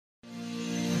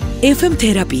FM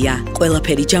თერაპია,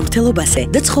 ყველაფერი ჯანმრთელობაზე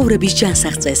და ცხოვრების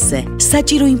ჯანსაღწესზე.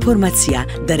 საჭირო ინფორმაცია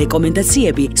და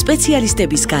რეკომენდაციები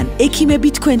სპეციალისტებისგან. ექიმები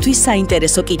თქვენთვის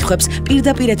საინტერესო კითხვებს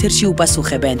პირდაპირ ეთერში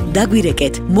უპასუხებენ.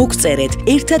 დაგვირეკეთ, მოგწერეთ,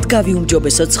 ერთად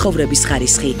გავიუმჯობესოთ ცხოვრების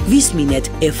ხარისხი. ვისმინეთ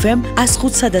FM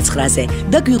 105.9-ზე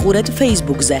და გვიყურეთ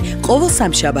Facebook-ზე. ყოველ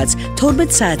სამშაბათს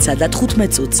 12 საათსა და 15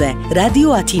 წუთზე. რადიო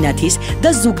ათინათის და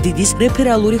ზუგდიდის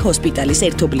რეფერალური ჰოსპიტალის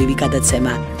ერთობლივი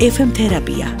გადაცემა. FM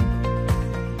თერაპია.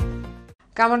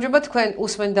 გამარჯობა, თქვენ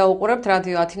უსმენთ და უყურებთ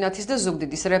რადიო ათინათის და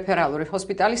ზუგდიდის რეფერალური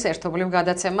ჰოსპიტალის ერთობლივ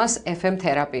გადაცემას FM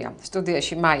თერაპია.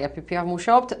 სტუდიაში მაია ფიფია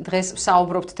მუშაობთ, დღეს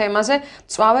ვსაუბრობთ თემაზე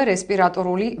მწვავე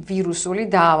რესპირატორული ვირუსული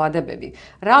დაავადებები.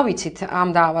 რა ვიცით ამ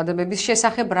დაავადებების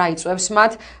შესახებ, რა იწვევს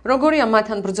მათ, როგორია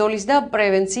მათთან ბრძოლის და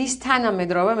პრევენციის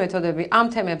თანამედროვე მეთოდები. ამ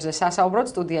თემებზე სასაუბროთ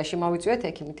სტუდიაში მოვიწვიეთ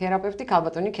ექიმი თერაპევტი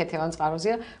ქალბატონი ქეთევან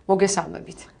წყაროზია.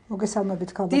 მოგესალმებით. მოგესალმებით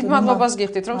ქალბატონი. დიდ მადლობას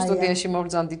გიხდით, რომ სტუდიაში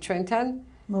მოვბრძანდით ჩვენთან.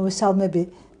 მოვესალმები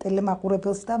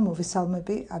ტელემაყურებელს და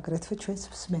მოვესალმები აგრეთვე ჩვენს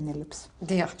მსმენელებს.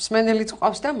 დიახ, მსმენელიც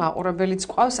ყავს და მაყურებელიც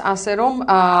ყავს, ასე რომ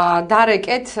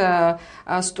დარეკეთ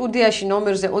სტუდიაში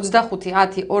ნომერზე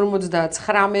 25 10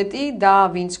 59 და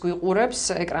ვინც გვიყურებს,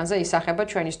 ეკრანზე ისახება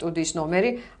ჩვენი სტუდიის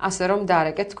ნომერი, ასე რომ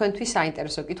დარეკეთ თქვენთვის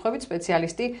საინტერესო კითხვებით,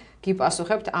 სპეციალისტი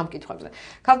გიპასუხებთ ამ კითხვებზე.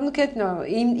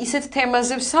 ქალბატონი, ისეთ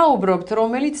თემაზე ვსაუბრობთ,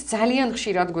 რომელიც ძალიან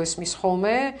ხშირად გვესმის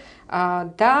ხოლმე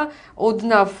და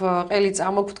ოდნავ ყელი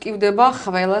წამოგვტკივდება,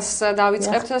 ყველას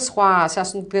დავიწყებთ სხვა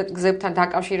სასუნთქებთან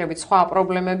დაკავშირებით სხვა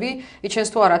პრობლემები. იჩენს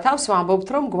თუ არა თავს, ვამბობთ,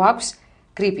 რომ გვაქვს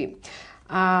გრიპი.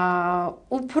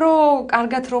 უფრო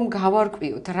კარგად რომ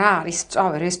გავარკვიოთ, რა არის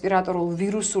მწვავე რესპირატორული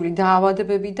ვირუსული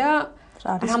დაავადებები და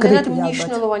რამდენად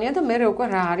მნიშვნელოვანია და მე უკვე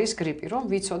რა არის გრიპი, რომ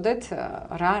ვიცოდეთ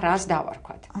რას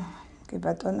დავარქვათ. კი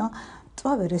ბატონო,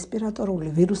 მწვავე რესპირატორული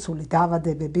ვირუსული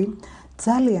დაავადებები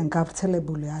ძალიან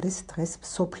გავრცელებული არის დღეს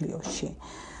მსოფლიოში.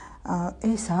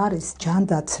 ეს არის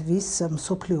ჯანდაცვის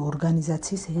მსოფლიო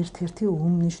ორგანიზაციის ერთ-ერთი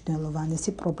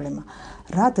უმნიშვნელოვანესი პრობლემა,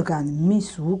 რადგან მის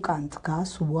უკან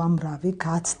დგას უამრავი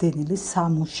გაცდენილი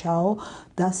სამუშაო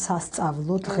და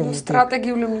სასწავლო დღეები.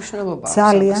 სტრატეგიული მნიშვნელობა აქვს.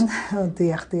 ძალიან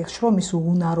დიახ, შრომის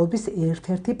უნარობის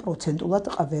ერთ-ერთი პროცენტულად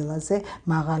ყველაზე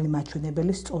მაღალი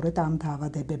მაჩვენებელი სწორედ ამ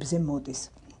დაავადებებზე მოდის.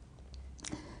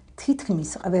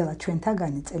 თითქმის ყველა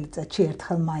ჩვენთაგანი წელიწადში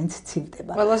ერთხელ მაინც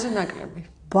ცივდება. ყველაზე ნაკლები.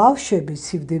 ბავშვები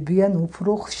ცივდებიან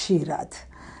უფრო ხშირად.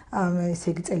 ესე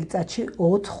იგი წელიწადში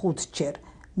 4-5 ჯერ.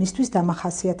 მისთვის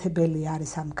დამახასიათებელი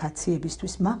არის ამ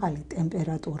კაციებისთვის მაღალი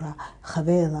ტემპერატურა,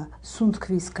 ხველა,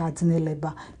 სუნთქვის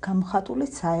გაძნელება, გამოხატული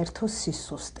საერთო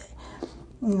სისუსტე.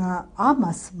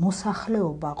 ამას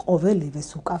მოსახლეობა ყოველივეს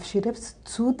უკავშირებს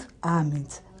ცუდ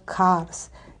ამინდს, ქარს,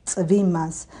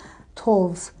 წვიმას,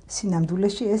 თოვლს.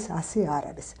 სინამდვილეში ეს ასე არ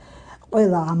არის.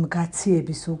 ყველა ამ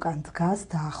გაციების უკან დგას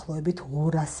დაახლოებით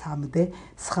 200-მდე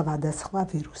სხვადასხვა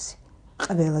ვირუსი.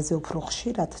 ყველაზე უფრო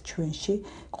ხშირად ჩვენში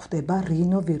გვხვდება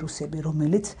რინოვირუსები,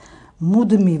 რომელიც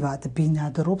მუდმივად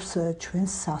ბინადრობს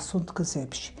ჩვენს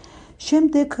სასუნთქგზებში.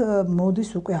 შემდეგ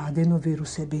მოდის უკვე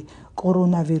ადენოვირუსები,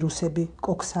 კორონავირუსები,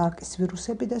 კოქსარკის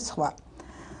ვირუსები და სხვა.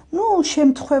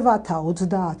 შემთხვევათა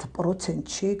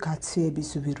 30%-ში გაციების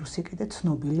ვირუსი კიდე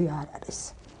ცნობილი არ არის.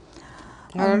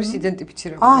 არ არის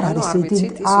იდენტიფიცირებული,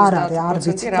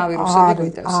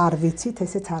 არ ვიცით,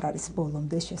 ესეც არ არის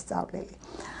ბოლომდე შესწავლილი.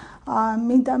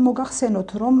 მინდა მოგახსენოთ,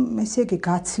 რომ ესე იგი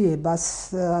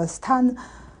გაციებასთან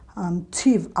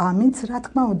ცივ ამინდს, რა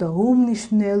თქმა უნდა,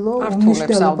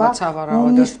 უმნიშვნელობა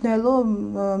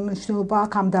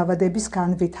აქვს ამ დაავადების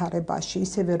განვითარებაში,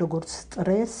 ისევე როგორც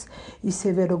სტრესს,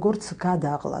 ისევე როგორც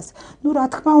გადაღლას. რა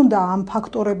თქმა უნდა, ამ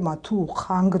ფაქტორებმა თუ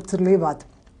ხანგრძლივად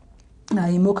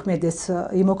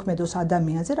იმოქმედოს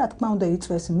ადამიანზე, რა თქმა უნდა,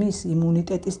 იწვევს მის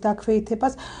იმუნიტეტის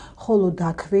დაქვეითებას, ხოლო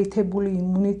დაქვეითებული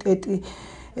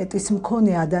იმუნიტეტის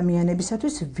მქონე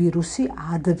ადამიანებისათვის ვირუსი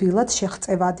ადვილად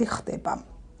შეღწევადი ხდება.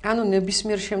 ანუ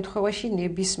ნებისმიერ შემთხვევაში,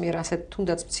 ნებისმიერ ასეთ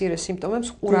თუნდაც მცირე სიმპტომებს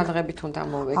ყურადღებით უნდა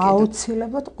მოვეკიდოთ.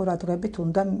 აუცილებლად ყურადღებით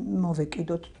უნდა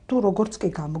მოვეკიდოთ. თუ როგორც კი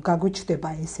გაგვიჩნდება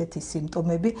ესეთი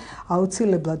სიმპტომები,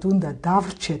 აუცილებლად უნდა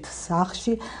დავრჩეთ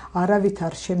სახლში,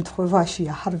 არავითარ შემთხვევაში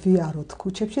არ ვიაროთ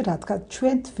ქუჩებში, რადგან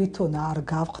ჩვენ თვითონ არ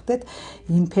გავხდეთ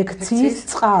ინფექციის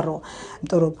წყარო.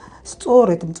 იმიტომ რომ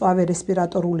სწორედ მწვავე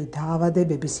რესპირატორული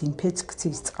დაავადებების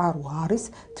ინფექციის წყარო არის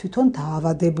თვითონ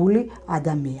დაავადებული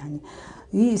ადამიანი.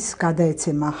 ის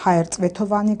გადაეცემა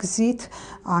ჰაერწვეთოვანი გზით,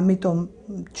 ამიტომ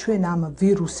ჩვენ ამ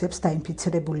ვირუსებს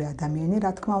დაინფიცირებული ადამიანი,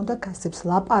 რა თქმა უნდა, გასცემს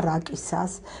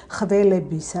ლაპარაკისას,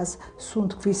 ხველებისას,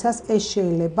 სუნთქვისას, ეს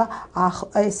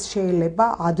შეიძლება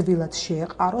ადვილად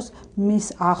შეეყაროს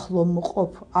მის ახლო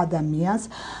მყოფ ადამიანს,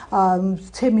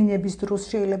 ცემინების დროს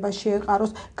შეიძლება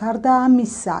შეეყაროს. გარდა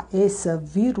ამისა, ეს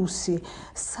ვირუსი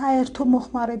საერთო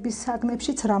მოხმარების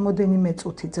საგნებშიც რამოდენიმე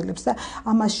წუთი ძლებს და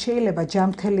ამას შეიძლება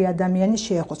ჯანმრთელი ადამიანი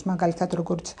შეეხოს, მაგალითად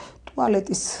როგორც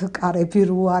ტუალეტის კარები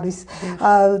რო არის,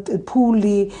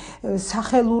 ფული,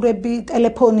 სახელურები,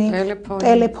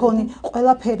 ტელეფონი,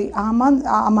 ყველაფერი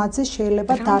ამაზე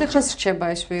შეიძლება დარჩეს. რამდენად რჩება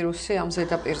ეს ვირუსი ამ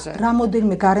ზედაპირზე?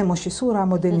 რამოდენიმე გარემოში, სულ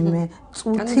რამოდენიმე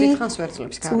წუთი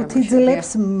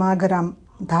ძლებს, მაგრამ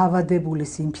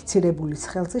დაავადებულის, ინფიცირებულის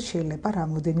ხელზე შეიძლება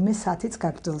რამოდენიმე საათიც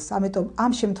გაგრძელოს. ამიტომ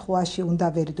ამ შემთხვევაში უნდა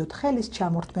ვერიდოთ ხელის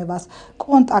ჩამორთმევას,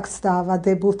 კონტაქტს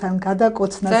დაავადებულთან,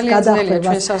 გადაკოცნას, გადახვევას.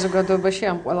 ჩვენ საზოგადოებაში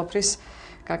ამ ყველაფრის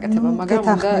გაკეთება, მაგრამ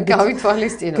უნდა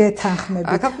გავითვალისწინოთ.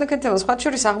 გეთანხმებით. ქეთევან, სხვა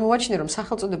შორის აღმოვაჩინე, რომ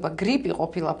სახელწოდება გრიპი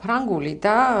ყოფილა ფრანგული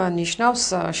და ნიშნავს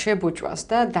შებუჭვას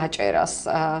და დაჭერას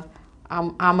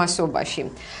ამასობაში.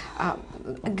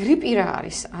 გრიპი რა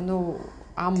არის? ანუ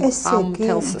ამ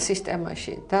თელს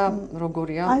სისტემაში და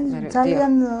როგორია?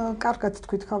 ძალიან კარგად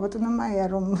თქვით ხალბატონო მაია,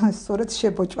 რომ სწორედ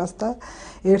შებოჭვას და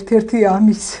ერთ-ერთი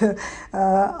ამის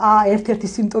ერთ-ერთი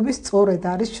სიმპტომი სწორედ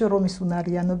არის შრომის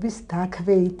უნარიანობის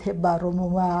დაქვეითება, რომ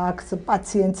აქვს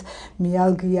პაციენტს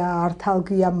მიალგია,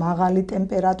 ართალგია, მაღალი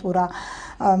ტემპერატურა.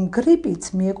 გრიპიც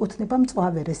მიეკუთვნება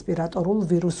მწვავე რესპირატორულ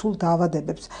ვირუსულ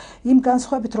დაავადებებს. იმ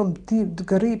განსხვავებით, რომ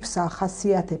გრიპს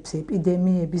ახასიათებს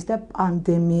ეპიდემიების და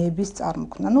პანდემიების წარმოქმნა.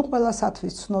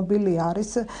 ყველასათვის ცნობილი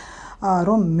არის,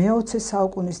 რომ მე-20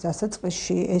 საუკუნის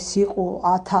დასაწყისში ეს იყო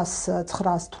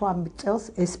 1918 წელს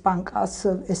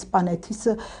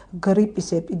ესპანეთის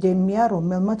გრიპის ეპიდემია,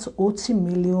 რომელმაც 20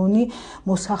 მილიონი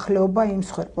მოსახლეობა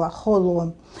იმსხვერპლა,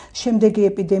 ხოლო შემდეგი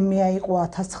ეპიდემია იყო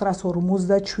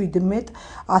 1957,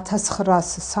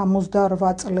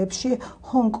 1968 წლებში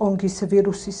ჰონკონგის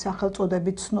ვირუსის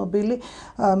სახელწოდებით ცნობილი,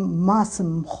 მას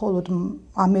მხოლოდ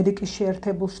ამერიკის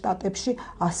შეერთებულ შტატებში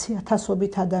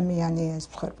 100,000-ობით ადამიანი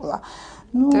ესხმერპლა.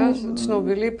 და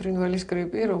ცნობილი ფრინველის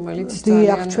გრიპი, რომელიც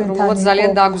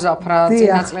ძალიან დაგზაფრა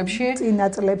წინა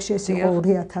წლებში. ეს იყო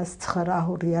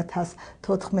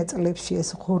 2009-2014 წლებში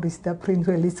ეს ღორის და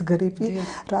ფრინველის გრიპი.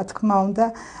 რა თქმა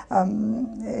უნდა,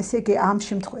 ესე იგი ამ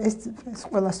შემთხვევაში ეს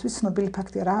ყველასთვის ცნობილი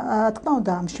ფაქტია. რა თქმა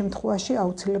უნდა, ამ შემთხვევაში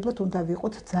აუცილებლად უნდა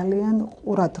ვიყოთ ძალიან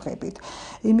ყურადღებით.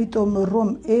 იმიტომ რომ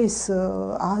ეს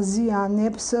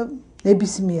აზიანებს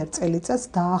ნებისმიერ წელიწადს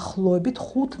დაახლოებით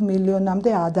 5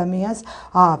 მილიონამდე ადამიანს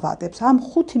აავადებს. ამ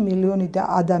 5 მილიონი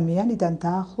ადამიანიდან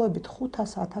დაახლოებით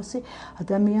 500,000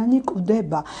 ადამიანი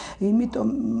კვდება. იმიტომ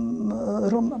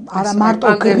რომ არა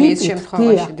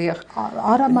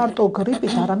მარტო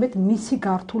გრიპით, არამედ მისი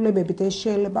გართულებებით ეს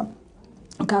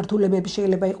გართულებები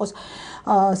შეიძლება იყოს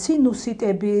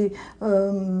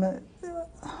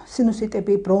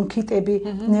სინუსიტები, ბრონქიტები,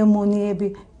 პნევმონიები,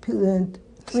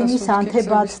 ტვინის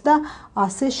ანთებაც და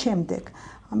ასე შემდეგ.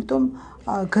 ამიტომ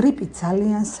გრიპი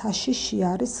ძალიან საშიში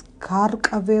არის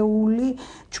გარკვეული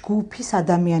ჯგუფის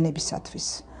ადამიანებისათვის.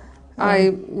 აი,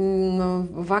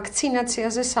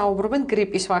 ვაქცინაციაზე საუბრობენ,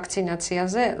 გრიპის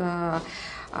ვაქცინაციაზე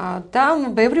და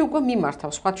ბევრი უკვე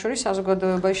მიმართავს, სხვა შორის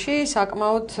საზოგადოებაში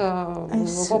საკმაოდ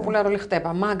პოპულარული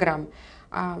ხდება, მაგრამ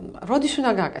როდის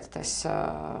უნდა გაკეთდეს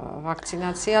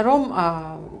ვაქცინაცია, რომ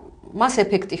მას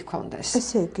ეფექტი ჰქონდეს?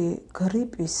 ესე იგი,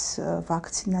 გრიპის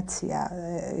ვაქცინაცია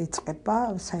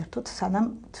იწყება საერთოდ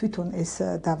სანამ თვითონ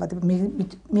ეს დაავადება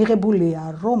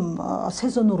მიღებულია, რომ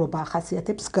სეზონურობა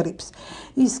ახასიათებს გრიპს.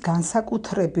 ის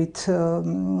განსაკუთრებით,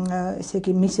 ესე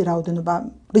იგი, მისი რაოდენობა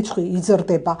რიცხვი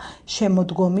იზრდება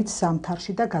შემოდგომით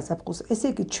ზამთარში და გაზაფხულს.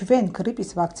 ესე იგი, ჩვენ გრიპის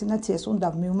ვაქცინაციას უნდა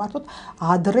მივმართოთ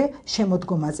ადრე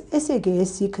შემოდგომაზე. ესე იგი,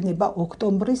 ეს იქნება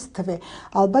ოქტომბრის თვე.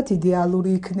 ალბათ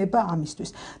იდეალური იქნება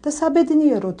ამისთვის. და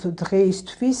საბედნიეროდ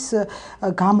დღეისთვის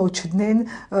გამოჩნდნენ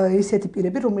ისეთი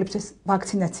პირები, რომლებიც ეს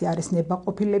ვაქცინაცია არის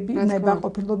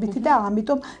ნებაყოფილობითი და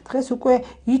ამიტომ დღეს უკვე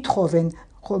ითხოვენ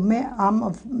ხოლმე ამ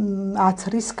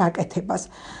აცრის გაკეთებას.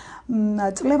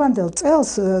 წლევანდელ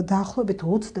წელს დაახლოებით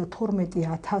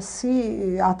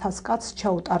 22,000 კაცს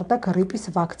ჩაუტარდა გრიპის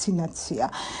ვაქცინაცია.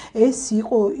 ეს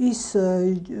იყო ის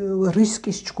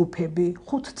რისკის ჯგუფები,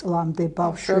 5 წლამდე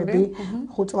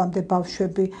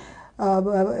ბავშვები,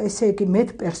 ესე იგი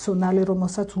მედპერსონალი,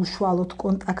 რომელსაც უშუალოდ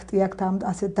კონტაქტი აქვს ამ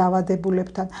ასე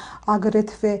დაავადებულებთან,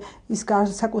 აგრეთვე ის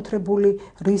განსაკუთრებული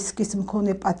რისკის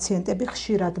მქონე პაციენტები,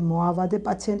 ხშირად მოავადე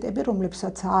პაციენტები,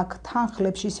 რომლებსაც აქვს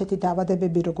თანხლებში ისეთი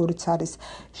დაავადებები, როგორიც არის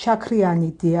შაქრიანი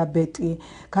დიაბეტი,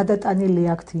 გადატანილი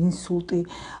აქვთ ინსულტი,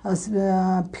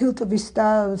 ფილტვის და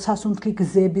სასუნთქი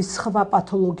გზების სხვა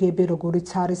პათოლოგიები, როგორიც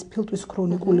არის ფილტვის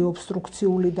ქრონიკული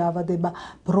ობსტრუქციული დაავადება,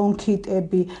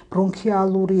 ბრონქიტები,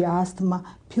 ბრონქიალური ასთმა,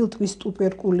 ფილტვის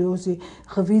ტუბერკულოზი,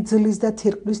 ღვიძლის და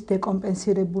თირკმლის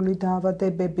დეკომპენსირებული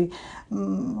დაავადებები,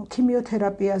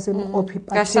 ქიმიოთერაპიაზე მყოფი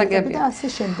პაციენტები და ასე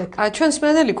შემდეგ. ჩვენს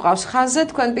მენელი გვყავს ხაზზე,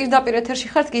 თქვენ პირდაპირ ეთერში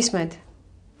ხართ, გისმენთ?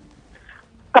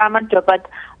 გამარჯობათ.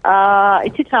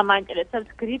 იცით რა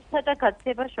მაინტერესებს გრიპსა და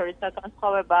გაცივებას შორის რა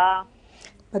განსხვავებაა?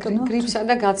 გრიპსა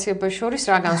და გაცივებას შორის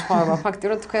რა განსხვავება?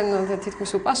 ფაქტიურად თქვენ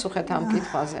თითქმის უპასუხეთ ამ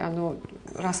კითხვაზე. ანუ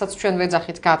რასაც ჩვენ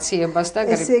ვეძახით გაციებას და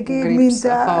გრიპს. ესე იგი,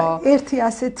 მინდა ერთი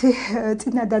ასეთი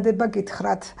წინადადება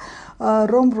გითხრათ,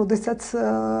 რომ როდესაც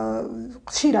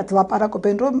ხშირად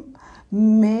ლაპარაკობენ, რომ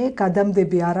მე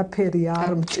გადამდები არაფერი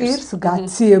არ მჭირს,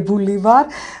 გაციებული ვარ,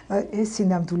 ეს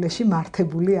სინამდვილეში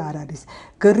მართებული არ არის.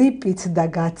 გრიპიც და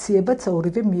გაციებაც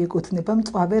ორივე მიეკუთვნება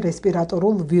მწვავე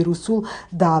რესპირატორულ ვირუსულ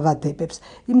დაავადებებს.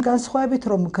 იმ განსხვავებით,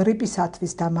 რომ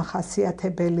გრიპისათვის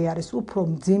დამახასიათებელი არის უფრო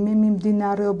მძიმე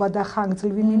მიმდინარეობა და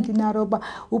ხანგრძლივი მიმდინარეობა,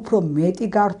 უფრო მეტი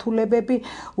გართულებები,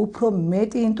 უფრო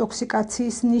მეტი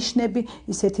ინტოქსიკაციის ნიშნები,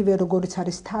 ისეთივე როგორიც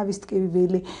არის თავის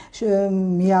ტკივილი,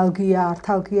 მიალგია,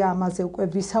 ართალგია, ამაზე უკვე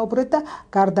ვისაუბრეთ და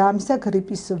გარდა ამისა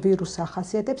გრიპის ვირუსს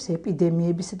ახასიათებს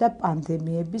ეპიდემიებისა და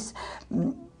პანდემიების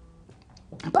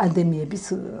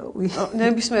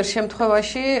ნებისმიერ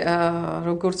შემთხვევაში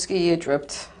როგორც კი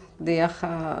იეჭვებთ დიახ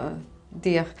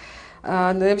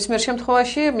ნებისმიერ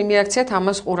შემთხვევაში მიაქციეთ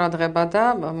ამას ყურადღება და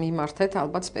მიმართეთ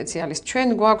ალბათ სპეციალისტს. ჩვენ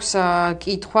გვაქვს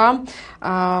კითხვა,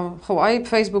 ხო, აი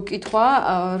Facebook კითხვა,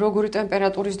 როგორი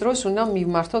ტემპერატურის დროს უნდა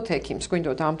მივმართოთ ექიმს.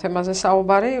 გვინდოდა ამ თემაზე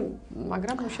საუბარი,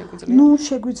 მაგრამ შეგვიძლია.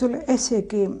 შეგვიძლია, ესე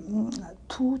იგი,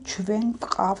 თუ ჩვენ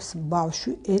გვყავს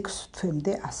ბავშვი 6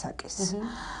 თვემდე ასაკის.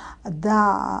 და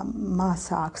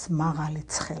მას აქვს მაღალი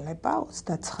ცხელება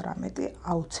 39,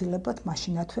 აუცილებლად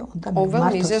მაშინათვე უნდა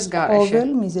მივმართოთ. ოվել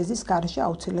მიზეზის გარეშე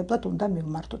აუცილებლად უნდა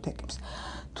მივმართოთ ექიმს.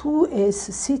 თუ ეს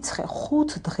სიცხე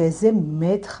 5 დღეზე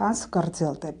მეტ ხანს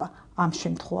გრძელდება, ამ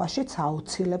შემთხვევაშიც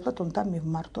აუცილებლად უნდა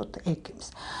მივმართოთ ექიმს.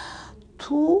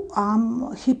 თუ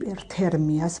ამ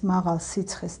ჰიპერთერმიას მაღალ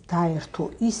სიცხეს დაერთო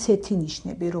ისეთი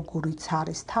ნიშნები, როგორიც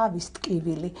არის თავის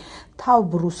ტკივილი,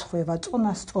 თავბრუსხვევა,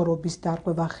 წონასწორობის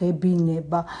დარღვევა,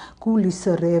 ღებინება, გულის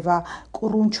რევა,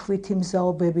 კრუნჩხვითი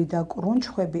მზაობები და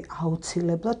კრუნჩხვები,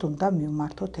 აუცილებლად უნდა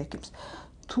მივმართოთ ექიმს.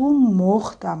 თუ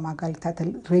მოხდა მაგალითად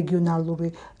რეგიონალური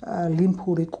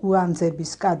ლიმფური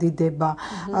კვანძების კადიდება,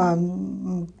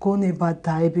 გონება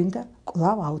დაებინდა,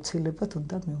 კვლავ აუცილებლად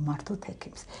უნდა მივმართოთ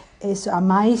ექიმს. ეს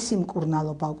მაისი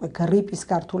მკურნალობა, უკვე გრიპის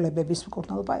გართულებების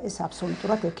მკურნალობა, ეს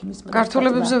აბსოლუტურად ექიმის მკურნალობა.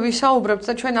 გართულებებზე ვისაუბრებთ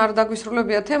და ჩვენ არ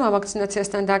დაგვისრულებია თემა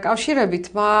ვაქცინაციასთან დაკავშირებით.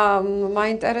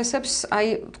 მაინტერესებს, აი,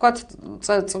 თქვათ,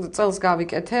 წელს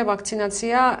გავიკეთე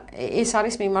ვაქცინაცია, ეს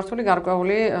არის მიმართული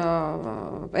გარკვეული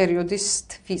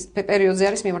პერიოდზე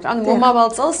არის მიმართული. ანუ მომავალ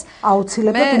წელს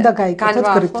აუცილებლად უნდა გაიკეთოთ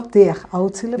გრიპი. დიახ,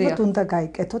 აუცილებლად უნდა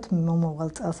გაიკეთოთ მომავალ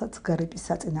წელსაც გრიპის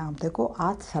საწინააღმდეგო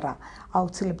აცრა.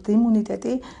 აუცილებლად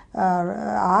იმუნიტეტი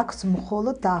აქვს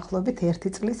მხოლოდ დაახლოებით 1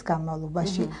 წლის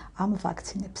განმავლობაში ამ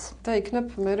ვაქცინებს. და იქნებ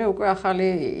მერე უკვე ახალი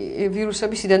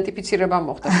ვირუსების იდენტიფიცირება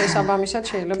მოხდა. შესაბამისად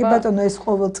შეიძლება კი ბატონო, ეს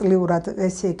ყოველწლიურად,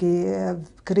 ესე იგი,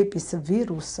 გრიპის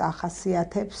ვირუსს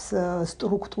ახასიათებს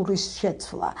სტრუქტურის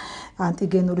შეცვლა.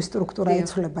 ანტიგენური სტრუქტურა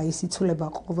იცვლება, ის იცვლება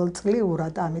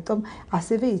ყოველწლიურად, ამიტომ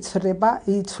ასევე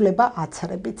იცვლება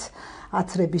აცრებიც.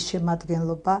 აცრების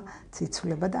შემადგენლობა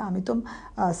ციცვლება და ამიტომ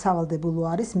სავალდებულო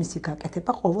არის მისი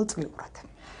გაკეთება ყოველწლიურად.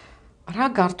 რა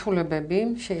გართულებები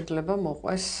შეიძლება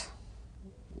მოყვეს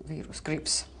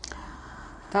გრიპს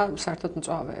და საერთოდ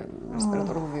მწვავე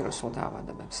რესპირატორულ ვირუსულ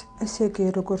დაავადებებს? ესე იგი,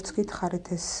 როგორც გითხარით,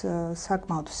 ეს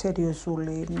საკმაოდ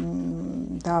სერიოზული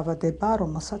დაავადება,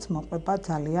 რომელსაც მოყვება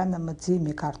ძალიან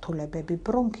მძიმე გართულებები,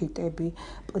 ბრონქიტები,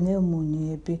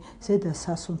 პნევმონიები, ზედა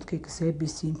სასუნთქი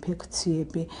გზების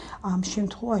ინფექციები. ამ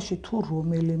შემთხვევაში თუ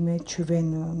რომელიმე ჩვენ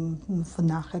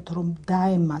ვნახეთ, რომ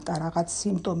დაემატა რაღაც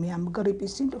სიმპტომი ამ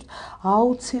გრიპის სიმპტომს,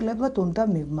 აუცილებლად უნდა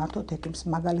მივმართოთ ექიმს.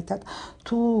 მაგალითად,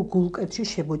 თუ გულკეთში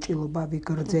შებოჭილობა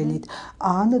ვიგრძენით,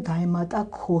 ან დაემატა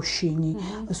ქოშინი,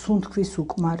 სუნთქვის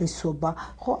უკმარისობა,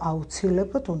 ხო,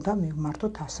 აუცილებლად უნდა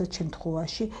მივმართოთ ასეთ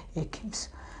შემთხვევაში ექიმს.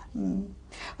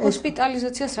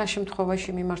 ჰოსპიტალიზაციას რა შემთხვევაში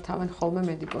მიმართავენ ხოლმე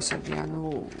მედიკოსები? ანუ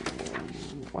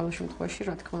ყველა შემთხვევაში,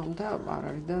 რა თქმა უნდა, არ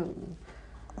არის და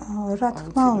რა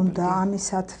თქმა უნდა,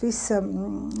 ამისათვის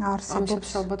არსებობს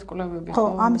ალბათ კვლევები. ხო,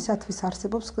 ამისათვის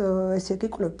არსებობს ესე იგი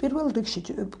კვლევები. პირველ რიგში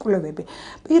კვლევები.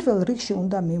 პირველ რიგში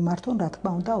უნდა მიმართონ, რა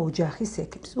თქმა უნდა, ოჯახის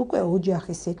ექიმს. უკვე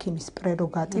ოჯახის ექიმის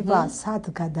პრეროგატივაა, სად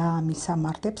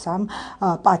გადაამისამართებს ამ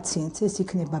პაციენტს. ეს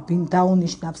იქნება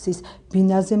დაუნიშნავს ის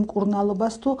ბინაზე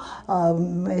მკურნალობას თუ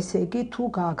ესე იგი თუ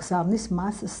გააგზავნის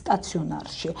მას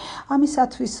სტაციონარში.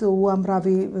 ამისათვის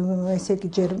უამრავი ესე იგი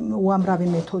ჯერ უამრავი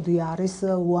მეთოდი არის,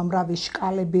 უამრავი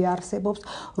შკალები არსებობს,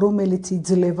 რომელიც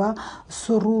იძლევა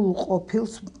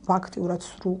სრულყოფილს, ფაქტიურად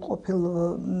სრულყოფილ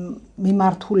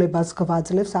მიმართულებას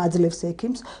გვაძლევს, აძლევს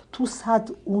ექიმს, თუ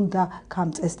სად უნდა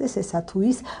გამწესდეს ესა თუ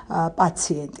ის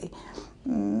პაციენტი.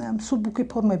 სუბუქი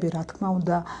ფორმები, რა თქმა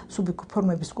უნდა, სუბუქი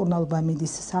ფორმების მკურნალობა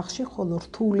მიდის სახში, ხოლო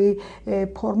რთული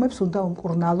ფორმებს უნდა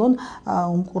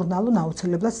უმკურნალონ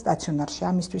აუცილებლად სტაციონარში.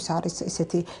 ამისთვის არის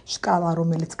ესეთი შკალა,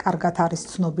 რომელიც კარგად არის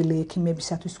ცნობილი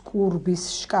ექიმებისათვის, კურბის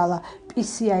შკალა,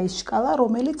 PCI-ის შკალა,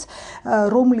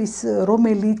 რომელიც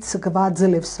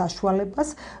გვაძლევს საშუალებას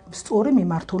სწორი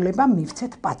მიმართულება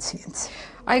მივცეთ პაციენტს.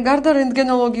 აი გარდა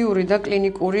რენტგენოლოგიური და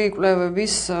კლინიკური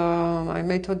კვლევების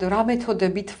რა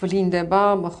მეთოდებით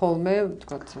ვლინდება ხოლმე,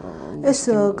 ვთქვათ, ეს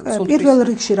პირველ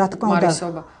რიგში რა თქმა უნდა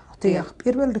დიახ,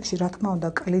 პირველ რიგში რა თქმა უნდა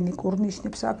კლინიკურ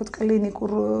ნიშნებს აქვს,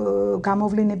 კლინიკურ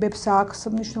გამოვლინებებს აქვს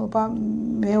მნიშვნელობა,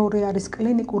 მეორე არის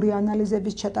კლინიკური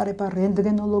ანალიზების ჩატარება,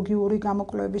 რენტგენოლოგიური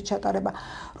გამოკვლევების ჩატარება.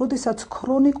 როდესაც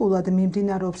ქრონიკულად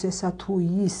მიმდინარეობს ესა თუ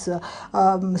ის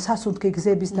სასუნთქი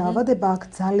გზების დაავადება, აქ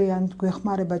ძალიან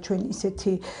გვეხმარება ჩვენ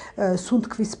ისეთი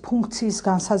სუნთქვის ფუნქციის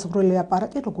განსაზღვრელი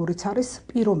აპარატი, როგორიც არის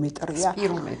სპირომეტრია.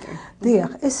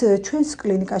 დიახ, ეს ჩვენს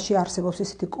კლინიკაში არსებობს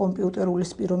ესეთი კომპიუტერული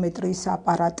სპირომეტრიის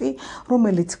აპარატი,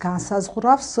 რომელიც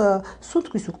განსაზღვრავს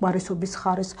სუნთქვის უკმარისობის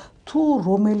ხარისხს, თუ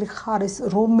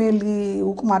რომელი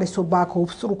უკმარისობა აქვს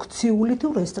ობსტრუქციული თუ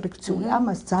რესტრიქციული.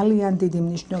 ამას ძალიან დიდი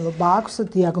მნიშვნელობა აქვს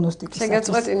დიაგნოსტიკისათვის.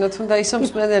 შეგაწყვეტინოთ, თუნდა ისო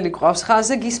მსმენელი ყავს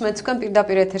ხაზზე, გისმენთ თქვენ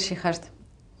პირდაპირ ეთერში ხართ.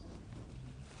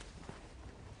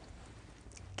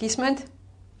 გისმენთ?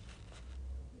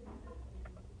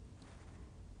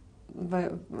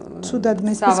 ცუდად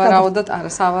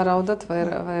სავარაუდოდ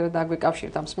ვერ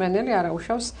დაგვიკავშირდა მსმენელი, არა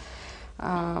უშავს.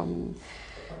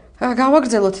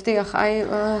 გავაგრძელოთ, დიახ,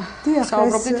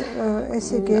 საუბრობდით.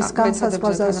 ესე იგი ეს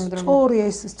განსაზღვრა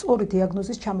სწორი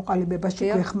დიაგნოზის ჩამოყალიბებაში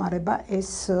გვეხმარება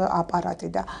ეს აპარატი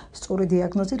და სწორი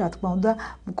დიაგნოზი, რა თქმა უნდა,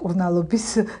 მკურნალობის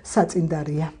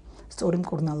საწინდარია. სწორი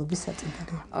მკურნალობის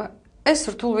საწინდარია.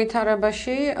 ეს რთულ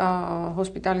ვითარებაში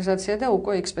ჰოსპიტალიზაცია და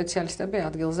უკვე იქ სპეციალისტები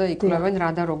ადგილზე იკვლევენ რა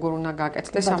და როგორ უნდა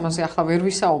გაკეთდეს. ამაზე ახლა ვერ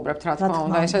ვისაუბრებთ, რა თქმა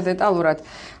უნდა, ესე დეტალურად.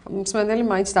 მსმენელი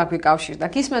მაინც დაგვიკავშირდა.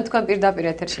 გისმენთ თქვენ პირდაპირ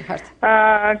ეთერში ხართ.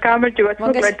 გამარჯობათ,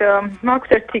 მოკლედ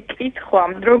მაქვს ერთი კითხვა.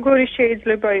 როგორი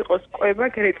შეიძლება იყოს კვება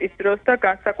გრიპის დროს და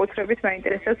განსაკუთრებით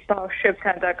მაინტერესებს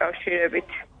ბავშვებთან დაკავშირებით?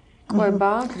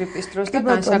 კვება გრიპის დროს და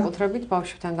განსაკუთრებით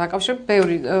ბავშვებთან დაკავშირებით.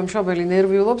 ბევრი მშობელი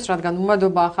ნერვიულობს, რადგან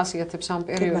უმადობა ახასიათებს ამ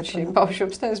პერიოდში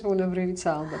ბავშვებს და ეს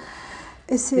ბუნებრივია ალბათ.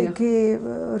 ესე იგი,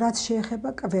 რაც შეეხება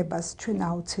კვებას, ჩვენ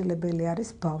აუცილებელი არის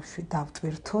ბავშვი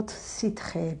დავტვირთოთ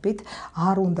სითხეებით,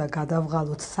 არ უნდა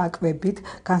გადავღალოთ საკვებით,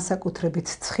 განსაკუთრებით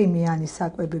ცხიმიანი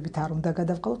საკვებებით არ უნდა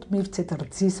გადავღალოთ, მივცეთ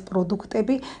რძის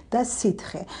პროდუქტები და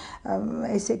სითხე.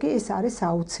 ესე იგი, ეს არის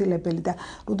აუცილებელი და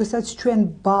როდესაც ჩვენ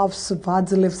ბავშვს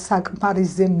ვაძლევს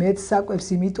საკმარისზე მეტ საკვებს,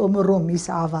 იმიტომ რომ ის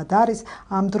ავად არის,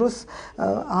 ამ დროს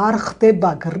არ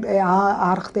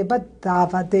ხდება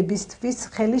დაავადებისთვის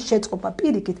ხელის შეწყობა.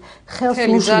 პირიქით, ხელს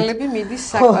უშლით. ძალები მიდის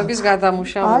საკვების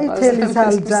გადამუშავებაზე. თელი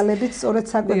ძალები სწორედ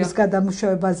საკვების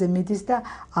გადამუშავებაზე მიდის და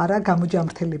არა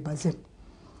გამოჯამრთელებაზე.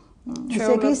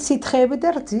 ესე იგი, სითხეები და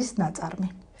რძის ნაწარმი.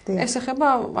 ეს ეხება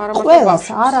არა მარტო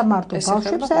ბავშვებს, არა მარტო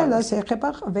ბავშვებს, ეს ეხება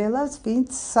ყველას,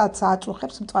 ვინცაც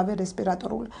აწუხებს მწვავე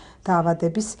რესპირატორული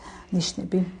დაავადების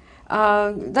ნიშნები.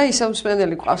 და ისევ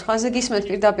მსმენელი ყავს ხაზზე, გისმენთ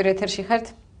პირდაპირ ეთერში ხართ?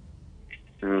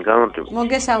 გამარჯობა.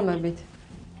 მოგესალმებით.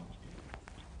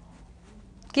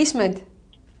 გისმენთ?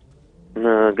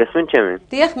 გესმენთ ჩემი?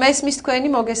 დიახ, მესმის თქვენი,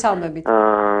 მოგესალმებით.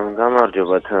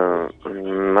 გამარჯობათ.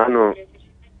 მანუ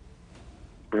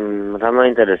რა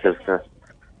მაინტერესებს?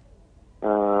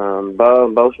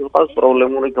 ბავშვი ყავს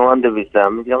პრობლემური გვანდების და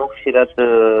ამის გამო ხშირად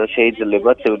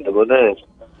შეიძლება ცევდებოდა ეს.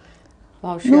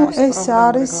 ეს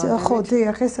არის, ხო,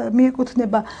 დიახ, ეს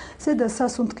მიეკუთვნება ზედა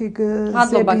სასუნთქი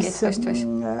გზების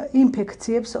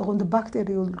ინფექციებს, ოღონდ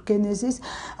ბაქტერიულ გენეზის.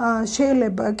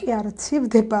 შეიძლება კი არ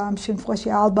ცივდება ამ შემთხვევაში,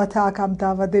 ალბათ აქ ამ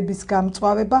დაავადების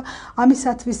გამწვავება.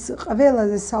 ამისათვის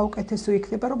ყველაზე საუკეთესო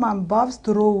იქნება, რომ ამ ბავშვს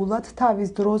დროულად თავის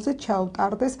დროზე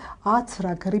ჩაუტარდეს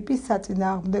აცრა, გრიპის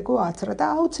საწინააღმდეგო აცრა და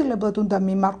აუცილებლად უნდა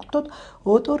მიმარკვდოთ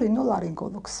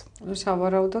ოტორინოლარინგოლოგს.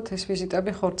 სავარაუდოდ ეს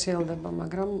ვიზიტები ხორციელდება,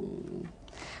 მაგრამ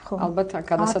ალბათ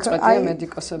გადასაწყვეტია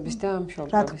მედიკოსების და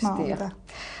მშობლების დია.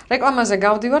 რეკლამაზე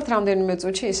გავდივართ, რამდენიმე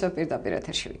წუთში ისევ პირდაპირ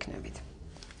ეთერში ვიქნებით.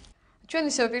 ჩვენ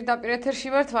ისევ პირდაპირ ეთერში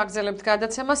ვართ, ვაგრძელებთ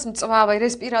გადაცემას. მწვავე,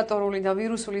 რესპირატორული და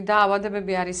ვირუსული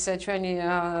დაავადებები არის ჩვენი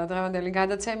დღევანდელი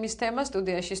გადაცემის თემა.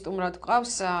 სტუდიაში სტუმრად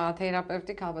გვყავს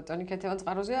თერაპევტი ქალბატონი ქეთევან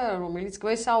წყაროზია, რომელიც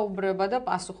გვესაუბრება და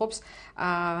პასუხობს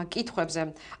კითხვებზე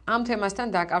ამ თემასთან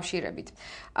დაკავშირებით.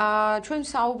 ჩვენ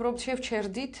საუბრობთ,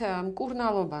 შევჩერდით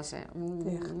მკურნალობაზე.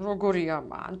 როგორია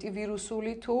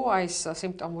ანტივირუსული თუ აი ეს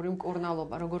სიმპტომური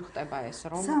მკურნალობა, როგორ ხდება ეს,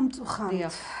 რომ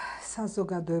სამწუხაროდ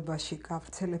საზოგადოებაში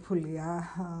გავრცელებულია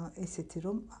ესეთი,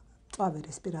 რომ მწვავე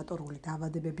რესპირატორული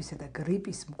დაავადებებისა და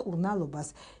გრიპის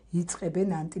მკურნალობას იწყებენ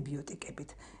ანტიბიოტიკებით.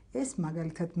 ეს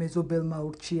მაგალითად მეზობელმა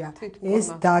ურჩია,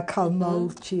 ეს დაქალმა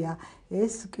ურჩია,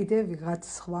 ეს კიდევ ვიღაც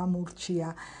სხვამ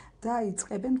ურჩია და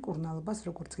იწყებენ მკურნალობას,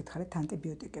 როგორც გითხარით,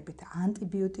 ანტიბიოტიკებით.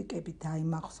 ანტიბიოტიკები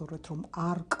დაიმახსოვრეთ, რომ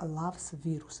არ კლავს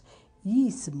ვირუსს.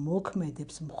 ის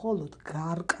მოქმედებს მხოლოდ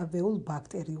გარკვეულ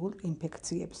ბაქტერიულ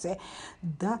ინფექციებზე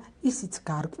და ისიც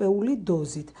გარკვეული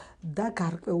დოზით და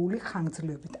გარკვეული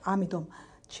ხანგრძლივობით. ამიტომ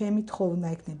ჩემი თხოვნა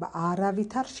იქნება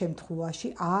არავითარ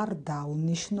შემთხვევაში არ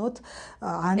დაუნიშნოთ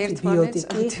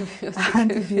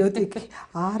ანტიბიოტიკი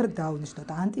არ დაუნიშნოთ.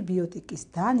 ანტიბიოტიკის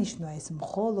დანიშნვა ეს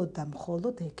მხოლოდ და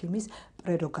მხოლოდ ექიმის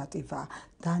პრეროგატივაა.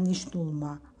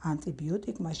 დანიშნულმა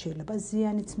ანტიბიოტიკმა შეიძლება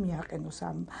ზიანიც მიაყენოს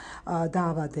ამ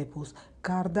დაავადებულს.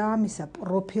 გარდა ამისა,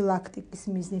 პროფილაქტიკის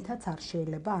მიზნითაც არ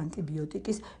შეიძლება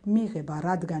ანტიბიოტიკის მიღება,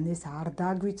 რადგან ეს არ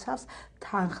დაგვიცავს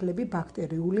თანხლები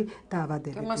ბაქტერიული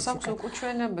დაავადებების. მას აქვს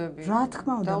უკუჩვენებები. რა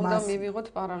თქმა უნდა, და უნდა მივიღოთ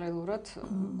პარალელურად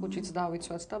კუჩიც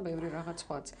დავიცვათ და ბევრი რაღაც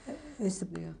სხვაც. ეს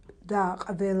და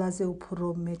ყველაზე უფრო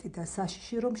მეტი და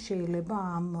საშიში, რომ შეიძლება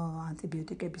ამ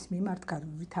ანტიბიოტიკების მიმართ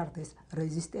გავითარდეს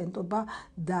რეზისტენტობა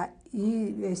და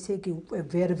ესე იგი უკვე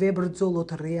ვერ ვებრძოლოთ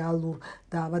რეალურ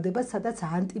დაავადებას, სადაც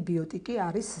ანტიბიოტიკი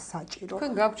არის საჭირო.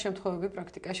 თქვენ გაქვთ შემთხვევები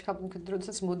პრაქტიკაში,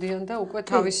 როდესაც მოდიან და უკვე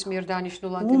თავის მიერ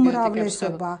დანიშნულ ანტიბიოტიკებს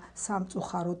უმრავლესობა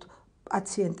სამწუხაროდ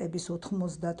პაციენტების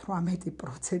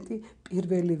 98%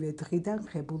 პირველივე დღიდან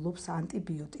ღებულობს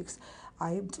ანტიბიოტიკს.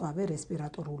 აი მწვავე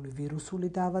რესპირატორული ვირუსული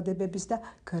დაავადებების და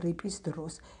გრიპის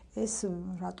დროს. ეს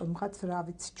რატომღაც რა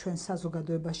ვიცი ჩვენ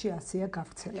საზოგადოებაში ასეა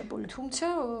გავრცელებული. თუმცა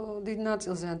დიდ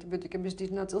ნაწილზე ანტიბიოტიკების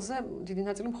დიდი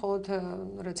ნაწილი მხოლოდ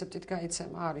რეცეპტით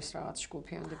გაიცემა, არის რაღაც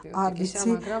ჯგუფი ანტიბიოტიკისა,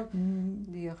 მაგრამ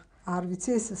დიახ. არ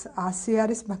ვიცი ეს ასე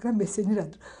არის, მაგრამ ესენი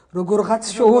როგორღაც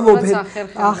შოულობენ,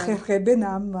 ახერხებენ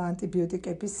ამ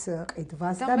ანტიბიოტიკების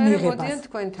ყიდვას და მიღებას. მოდიან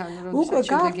თქვენთან,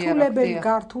 უკვე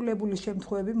გართულებული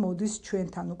შემთხვევები მოდის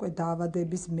ჩვენთან, უკვე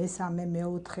დაავადების მესამე,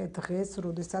 მეოთხე დღეს,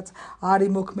 როდესაც არ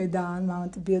იმოქმედა ამ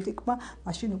ანტიბიოტიკმა,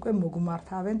 მაშინ უკვე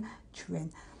მოგმართავენ ჩვენ.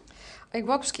 აი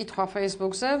გვაქვს კითხვა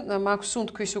Facebook-ზე, მაქვს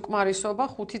სუნთქვის უკმარისობა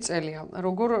 5 წელია.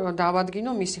 როგორ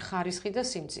დავადგინო მისი ხარისხი და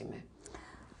სიმძიმე?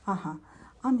 აჰა.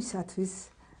 ამისათვის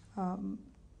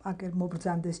აგერ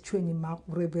მობრძანდეს ჩვენი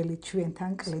მაყურებელი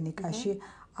ჩვენთან კლინიკაში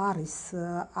არის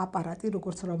აპარატი,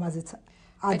 როგორც რომელზეც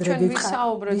ადრე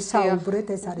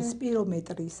ვისაუბრეთ, ეს არის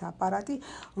სპირომეტრიის აპარატი,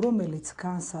 რომელიც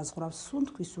განსაზღვრავს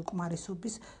სუნთქვის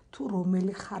უკმარისობის თუ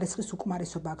რომელი ხარისხის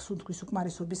უკმარისობა აქვს, სუნთქვის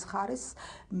უკმარისობის ხარისხს,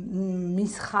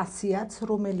 მის ხასიათს,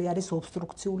 რომელი არის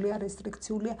ობსტრუქციულია,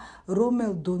 რესტრიქციულია,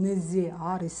 რომელ დონეზე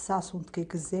არის სასუნთქი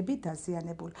გზები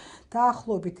დაზიანებული.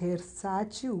 დაახლოებით 1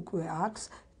 საათში უკვე აქვს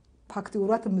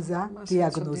ფაქტიურად მზა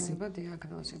დიაგნოზი.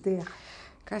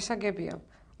 გასაგებია.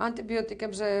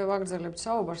 ანტიბიოტიკებზე ვაგრძელებთ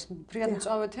საუბარს. ფრიად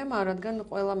მწვავე თემაა, რადგან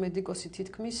ყველა მედიკოსი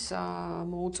თითქმის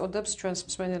მოუწოდებს ჩვენს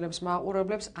მსმენელებს,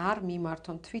 მაყურებლებს არ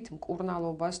მიმართონ თვით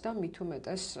მკურნალობას და მით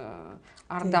უმეტეს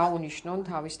არ დაუნიშნონ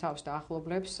თავის თავს და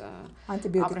ახლობლებს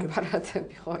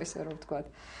პრეპარატები, ხო ესე რომ ვთქვათ.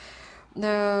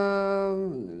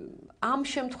 ამ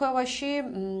შემთხვევაში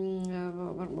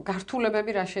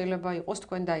გართულებები რა შეიძლება იყოს,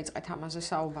 თქვენ დაიწყეთ ამაზე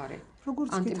საუბარი?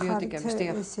 ანტიბიოტიკების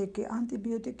ესე იგი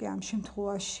ანტიბიოტიკი ამ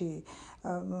შემთხვევაში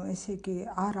ესე იგი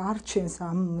არ არჩენს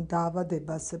ამ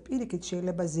დაავადებას. პირიქით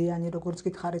შეიძლება ზიანი, როგორც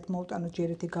გითხარით, მოუტანოს ჯერ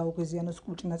ერთი გაუღიზიანოს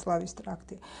კუჭ-ნაწლავის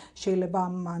ტრაქტი. შეიძლება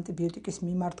ამ ანტიბიოტიკის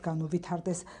მიმართ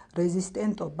განუვითარდეს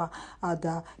რეზისტენტობა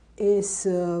და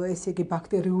ესე იგი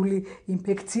ბაქტერიული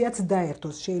ინფექციაც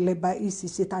დაერთოს. შეიძლება ის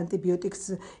ისეთ ანტიბიოტიკს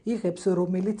იღებს,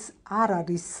 რომელიც არ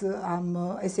არის ამ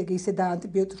ესე იგი ისე და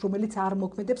ანტიბიოტიკს, რომელიც არ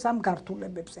მოქმედებს ამ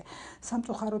გართულებებზე.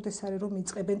 სამწუხაროდ ეს არის, რომ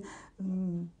იწყებენ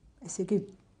ესე იგი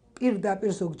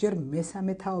პირდაპირ ზოგჯერ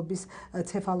მესამე თაობის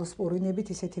ცეფალოსპორინებით,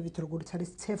 ისეთივით როგორც არის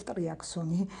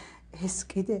ცეფტრიაქსონი, ეს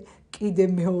კიდე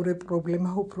მეორე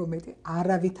პრობლემა უფრო მეტი.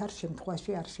 არავითარ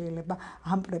შემთხვევაში არ შეიძლება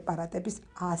ამ პრეპარატების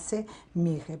ასე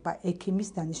მიღება ექიმის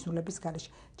დანიშნულების გარეშე.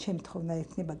 ჩემი თხოვნა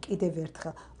ექნება კიდევ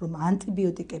ერთხელ, რომ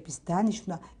ანტიბიოტიკების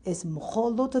დანიშნვა ეს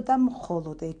მხოლოდ და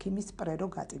მხოლოდ ექიმის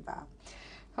პრეროგატივაა.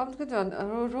 ხამდგენ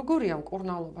როგორია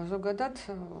მკურნალობა ზოგადად,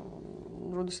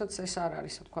 როდესაც ეს არ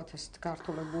არის, თქვათ, ეს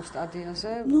გართულებულ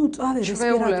სტადიაზე,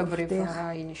 ჩვეულებრივ რა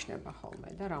ინიშნება ხოლმე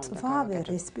და რა უნდა მწვავე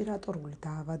რესპირატორული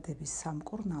დაავადების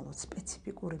სამკურნალოდ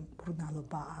სპეციფიკური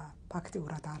მკურნალობაა,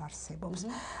 ფაქტიურად არ არსებობს.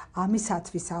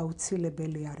 ამისათვის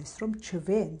აუცილებელი არის, რომ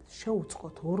ჩვენ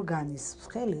შევუწყოთ ორგანიზმს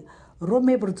ხელი,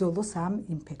 რომ ებრძოლოს ამ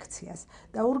ინფექციას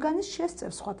და ორგანიზმს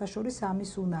შესწევს სხვათა შორის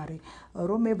ამის უნარი,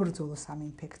 რომ ებრძოლოს ამ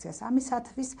ინფექციას.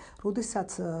 ამისათვის, როდესაც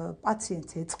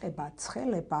პაციენტს ეწყება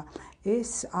ცხელება,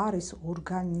 ეს არის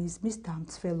ორგანიზმის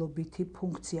დამცველობითი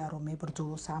ფუნქცია, რომ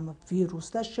ებრძოლოს ამ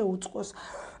ვირუსს და შეუწყოს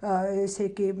ესე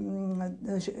იგი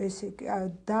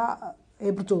და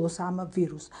ებრძოლოს ამ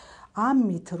ვირუსს.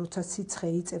 ამით, როცა სიცხე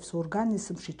იწევს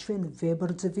ორგანიზმში, ჩვენ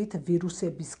ვებრძვით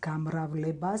ვირუსების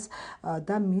გამრავლებას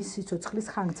და მის სიცოცხლის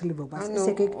ხანგრძლივობას.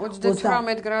 ესე იგი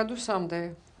 39 გრადუსამდე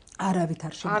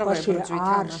არავითარ შემთხვევაში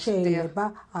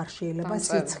არ შეიძლება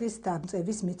სიცხის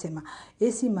დამწევის მიცემა.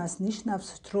 ეს იმას ნიშნავს,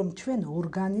 რომ ჩვენ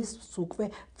ორგანიზმს უკვე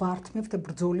ვართმევთ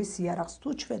ბრძოლის იარაღს. თუ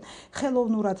ჩვენ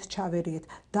ხელოვნურად ჩავერიეთ,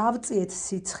 დავწიეთ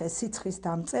სიცხის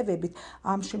დამწევებით,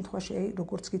 ამ შემთხვევაში,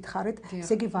 როგორც გითხარით,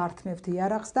 ესე იგი ვართმევთ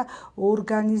იარაღს და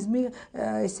ორგანიზმი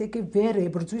ესე იგი ვერ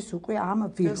ებრძვის უკვე ამ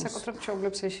ვირუსს. საკუთრად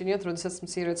ჩაублებს ეშინიათ, როდესაც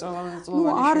მცირეწლოვანი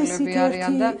შვილები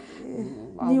არიან და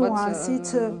ნიუანსიც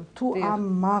თუ ამ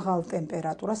მაღალ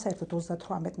ტემპერატურას, საერთოდ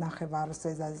 38 ნახევარზე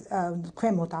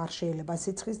ქვემოთ არ შეიძლება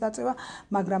სიცხის დაწევა,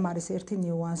 მაგრამ არის ერთი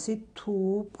ნიუანსი, თუ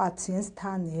პაციენტს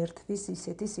თან ერთვის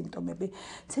ისეთი სიმპტომები,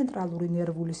 ცენტრალური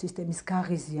ნერვული სისტემის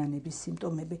გაღიზიანების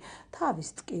სიმპტომები, თავის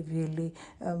ტკივილი,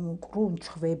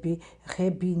 კრუნჩხვები,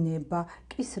 ღებინება,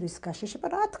 კისრის გაშეშება,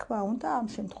 რა თქმა უნდა, ამ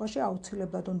შემთხვევაში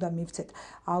აუცილებლად უნდა მივცეთ.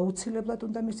 აუცილებლად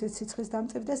უნდა მივცეთ სიცხის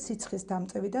დამწევი და სიცხის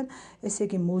დამწევიდან, ესე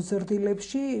იგი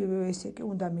მოზრდილებში, ესე იგი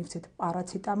უნდა მივცეთ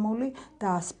პარაცეტამოლი და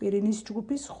ასპირინის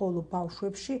ჯგუფის, ხოლო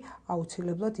ბავშვებში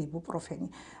აუცილებლად იბუპროფენი.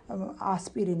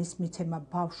 ასპირინის მიცემა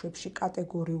ბავშვებში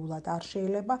კატეგორიულად არ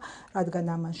შეიძლება, რადგან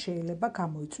ამან შეიძლება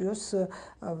გამოიწვიოს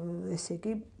ესე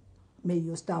იგი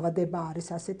მეიოს დაავადება არის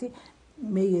ასეთი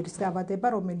მეიერის დაავადება,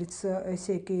 რომელიც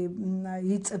ესე იგი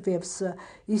იწვევს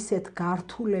ისეთ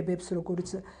გართულებებს, როგორც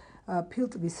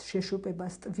ფილტვის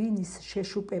შეშუპებას, ტვინის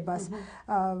შეშუპებას,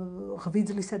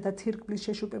 ღვიძლისა და თირკმლის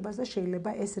შეშუპებას და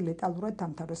შეიძლება ეს ლეტალურად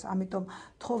დამთავრდეს. ამიტომ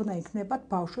თხოვნა იქნებათ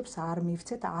ბავშვებს არ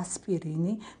მივცეთ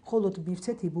ასპირინი, მხოლოდ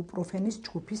მივცეთ იბუპროფენის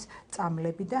ჯგუფის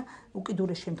წამლები და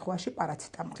უკიდურეს შემთხვევაში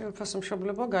პარაცეტამოლი.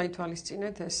 თეორიასმშობლებო,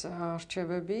 გაითვალისწინეთ ეს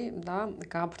რჩევები და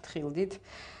გაფრთხილდით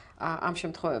ამ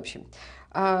შემთხვევებში.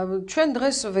 ჩვენ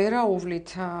დღეს ვერაუვლით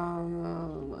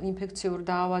ინფექციურ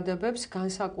დაავადებებს,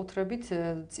 განსაკუთრებით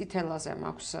წითელაზე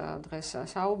მაქვს დღეს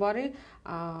საუბარი,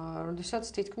 როდესაც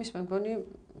თითქმის მე მგონი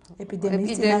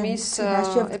ეპიდემიის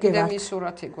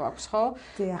სურათი გვაქვს, ხო?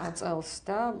 წელს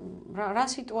და რა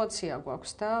სიტუაცია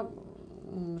გვაქვს და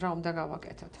რა უნდა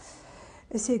გავაკეთოთ?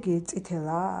 ესე იგი,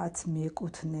 წითელაც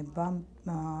მიეკუთვნება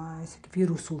ესე იგი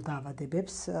ვირუსულ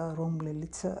დაავადებებს,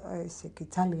 რომელიც ესე იგი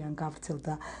ძალიან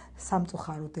გავრცელდა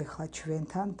სამწუხაროდ ეხლა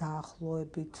ჩვენთან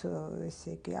დაახლოებით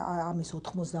ესე იგი ამის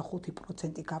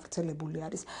 85% გავრცელებული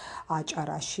არის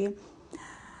აჭარაში.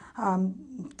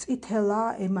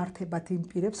 წითელა ემართებათ იმ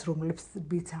პირებს,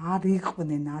 რომლებიც არ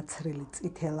იყვნენ აცრილი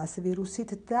წითელას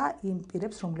ვირუსით და იმ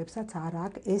პირებს, რომლებსაც არ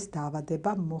აქვს ეს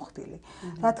დაავადება მოხდილი.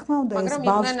 რა თქმა უნდა, ეს მაგრამ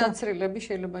იყვნენ აცრილები,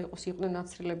 შეიძლება იყვნენ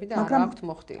აცრილები და არ აქვთ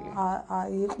მოხდილი.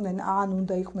 ან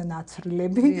უნდა იყვნენ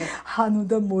აცრილები, ან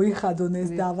უნდა მოიხადონ ეს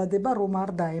დაავადება, რომ არ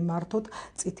დაემართოთ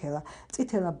წითელა.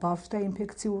 წითელა ბავშვთა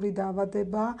ინფექციური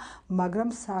დაავადებაა, მაგრამ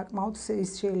საკმაოდ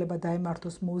ის შეიძლება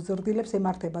დაემართოს მოზრდილებს,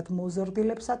 ემართებათ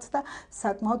მოზრდილებსაც და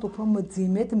საკმაოდ უფრო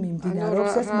მძიმედ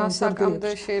მიმდინარეობს ეს მოზრდილება.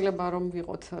 შეიძლება რომ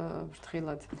ვიყოთ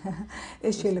ფრთხილად.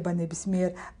 ეს შეიძლება ნებისმიერ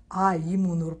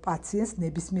აიმუნურ პაციენტს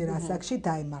ნებისმიერ ასაკში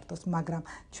დაემართოს, მაგრამ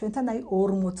ჩვენთან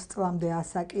 40 წლამდე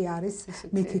ასაკი არის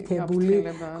მითითებული,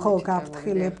 ხო,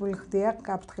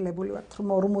 გაფრთხილებული ვართ, რომ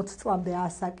 40 წლამდე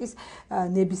ასაკის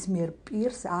ნებისმიერ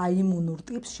პირს აიმუნურ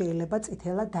ტიპს შეიძლება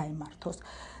წითელა დაემართოს.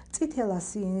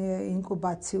 წითელას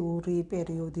ინკუბაციური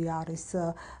პერიოდი არის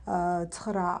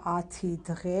 9-10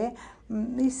 დღე.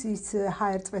 ის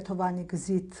ჰაერწვეთოვანი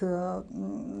გზით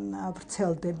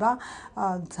ვრცელდება,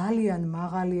 ძალიან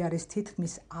მაღალი არის,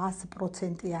 თითქმის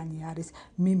 100%-იანი არის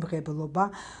მიმღებლობა.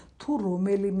 თუ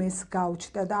რომელიმეს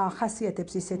გაუჩნდა და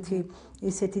ახასიათებს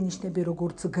ისეთი ნიშნები,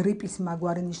 როგორც გრიპის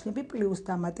მაგვარი ნიშნები, პლუს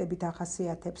დამატებით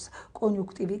ახასიათებს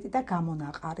კონjunktივიტი და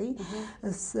გამონაყარი,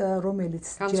 რომელიც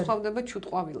განსხვავდება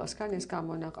ჩუტყვავილასგან ეს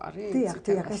გამონაყარი? დიახ,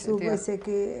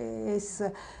 ეს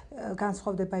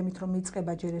განსხვავდება იმით, რომ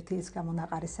იწყება ჯერ ერთი ეს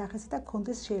გამონაყარი სახეს და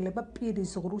კონდეს შეიძლება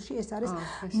პირის ღრუში, ეს არის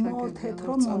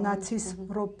მოთეთრო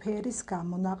მონაცისფრო ფერის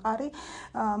გამონაყარი.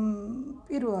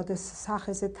 პირველად ეს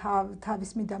სახეზე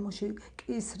თავის მიდამოში,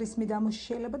 კისრის მიდამოში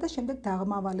შეიძლება და შემდეგ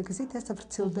დაღმავალი გზით ეს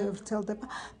ვრცელდება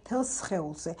მთელ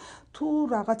სხეულზე. თუ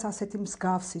რაღაც ასეთი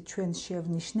მსგავსი ჩვენ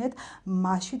შევნიშნეთ,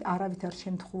 მაშინ არავითარ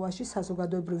შემთხვევაში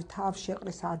საზოგადოებრივი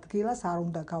თავშეყრის ადგილას არ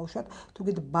უნდა გავუშვათ, თუ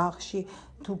გინდ ბაღში,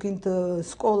 თუ გინდ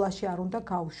სკოლაში არ უნდა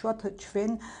გავუშვათ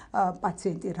ჩვენ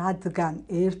პაციენტი, რადგან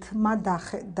ერთმა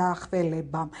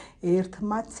დახველებამ,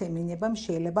 ერთმა ცემინებამ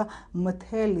შეიძლება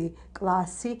მთელი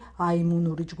კლასი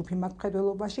აიმუნური ჯგუფი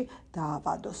მხედველობაში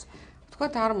დაავადოს.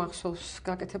 თქვათ არ მახსოვს,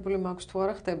 გაკეთებული მაქვს თუ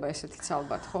არა ხდება ესეთიც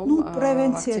ალბათ, ხო?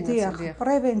 პრევენცია, დიახ,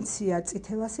 პრევენცია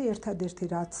წითელასი ერთადერთი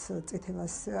რაც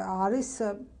წითელას არის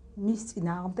მის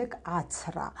წინააღმდეგ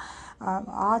აცრა.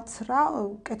 აცრა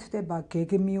კეთდება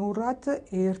გეგმიურად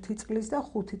 1 წლის და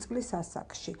 5 წლის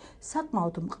ასაკში.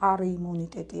 საკმაოდ მყარი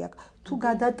იმუნიტეტი აქვს. თუ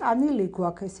გადატანილი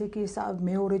გვაქვს, ესე იგი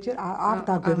მეორეჯერ არ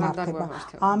დაგვემართება.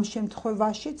 ამ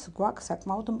შემთხვევაშიც გვაქვს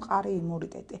საკმაოდ მყარი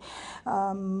იმუნიტეტი.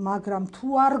 მაგრამ თუ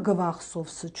არ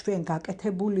გვახსოვს ჩვენ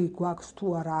გაკეთებული გვაქვს თუ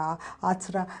არა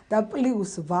აცრა და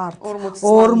პლუს ვართ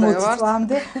 40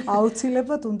 წლამდე,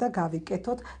 აუცილებლად უნდა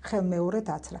გავიკეთოთ ხელმეორედ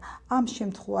აცრა. ამ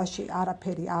შემთხვევაში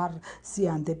არაფერი არ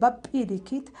ზიანდება,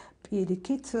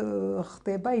 პირიქით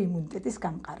ხდება იმუნიტეტის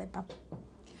გამყარება.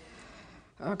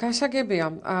 გასაგებია,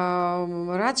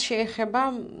 რაც შეეხება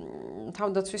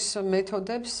თავდაცვის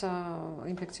მეთოდებს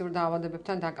ინფექციურ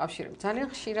დაავადებებთან დაკავშირებით. ძალიან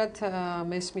ხშირად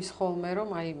მესმის ხოლმე,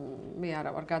 რომ მე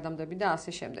არა ვარ გადამდები და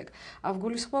ასე შემდეგ.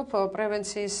 ვგულისხმობ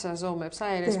პრევენციის ზომებს,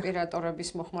 რესპირატორების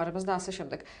მოხმარებას და ასე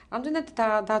შემდეგ. ამდენად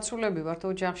დაცულები ვართ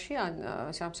ოჯახში, ან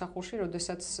სამსახურში,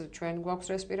 როდესაც ჩვენ გვაქვს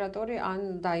რესპირატორი,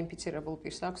 ან დაინფიცირებულ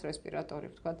პირს აქვს რესპირატორი,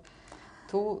 ვთქვათ.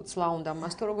 თუ ცლა უნდა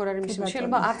მას თუ როგორ არის მისი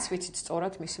შეიძლება არც ვიცით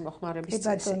სწორად მისი მოხმარების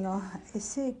წესი. ბატონო,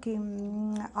 ესე იგი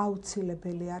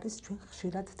აუცილებელი არის ჩვენ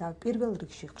ხშირად და პირველ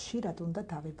რიგში ხშირად უნდა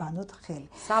დავიბანოთ ხელი.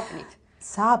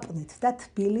 საპნით და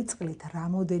თბილი წყლით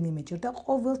რამოდენიმეჯერ და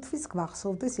ყოველთვის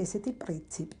გვახსოვდეს ესეთი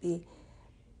პრინციპი.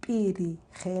 პირი,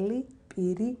 ხელი,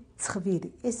 პირი, ცხვირი.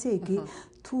 ესე იგი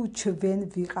თუ ჩვენ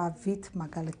ვიყავით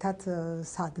მაგალითად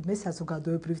სადმე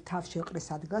საზოგადოებრივ თავშეყრის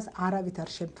ადგილას, არავითარ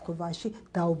შემთხვევაში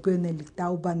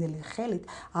დაუბანელი ხელით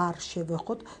არ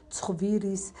შევეხოთ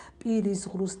ცხვირის, პირის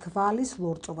ღრუს, თვალის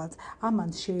ლორწოვას. ამან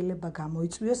შეიძლება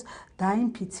გამოიწვიოს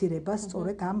დაინფიცირება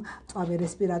სწორედ ამ მწვავე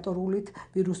რესპირატორულით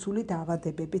ვირუსული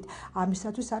დაავადებებით.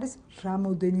 ამისათვის არის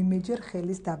რამოდენიმეჯერ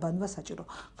ხელის დაბანვა საჭირო.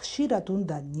 ხშირად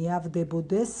უნდა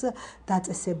ნიავდებოდეს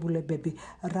დაწესებულებები,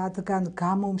 რადგან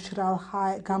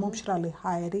გამომშრალი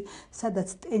ჰაერი, სადაც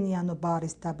ტენიანობა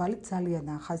არის დაბალი, ძალიან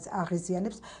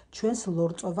აღიზიანებს ჩვენს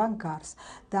ლორწოვან გარს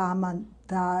და ამან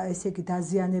და ესე იგი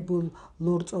დაზიანებულ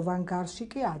ლორწოვან გარში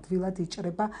კი ადვილად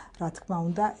იჭრება, რა თქმა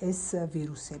უნდა, ეს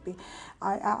ვირუსები.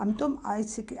 ამიტომ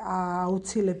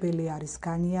აუცილებელი არის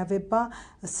განიავება,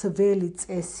 სველი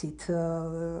წესით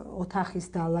ოთახის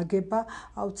დალაგება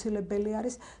აუცილებელი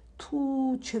არის. თუ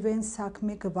ჩვენ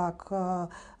საქმე გვაქვს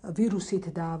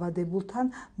ვირუსით დაავადებულთან,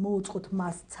 მოუწყოთ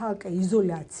მას ცალკე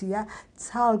იზოლაცია,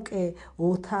 ცალკე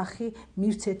ოთახი,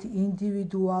 მივცეთ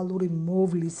ინდივიდუალური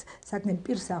მოვლის, საქმე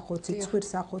პირსახოცი,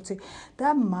 ცხვირსახოცი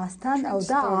და მასთან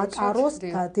და ატაროს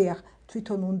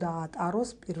თვითონ უნდა ატაროს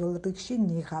პირველ რიგში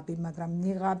ნიღაბი, მაგრამ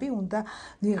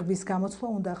ნიღბის გამოცვლა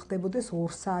უნდა ხდებოდეს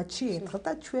 2 საათში ერთხელ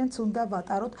და ჩვენც უნდა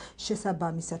ვატაროთ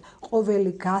შესაბამისად.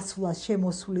 ყოველი გასვლა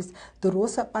შემოსვლის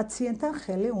დროს პაციენტთან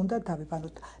ხელი უნდა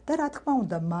დავიბანოთ და რა თქმა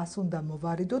უნდა მას უნდა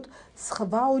მოვარიდოთ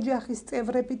სხვა ოჯახის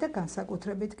წევრები და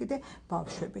განსაკუთრებით კიდე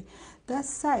ბავშვები. და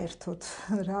საერთოდ,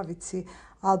 რა ვიცი,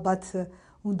 ალბათ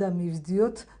უნდა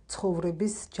მივსდიოთ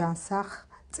ცხოვრების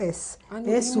ჯანსაღ წესს.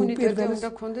 ეს იმუნიტეტი უნდა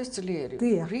გქონდეს ძლიერი.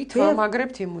 რით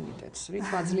ვამაგრებთ იმუნიტეტს? რით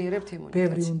ვაძლიერებთ იმუნიტეტს?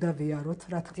 ბევრი უნდა ვიაროთ,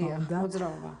 რა თქმა უნდა.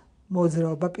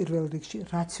 მოძრაობა პირველ რიგში,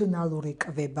 რაციონალური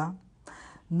კვება,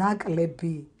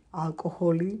 ნაკლები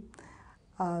ალკოჰოლი,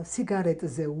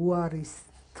 სიგარეტზე უარის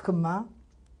თქმა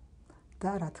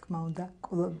და რა თქმა უნდა,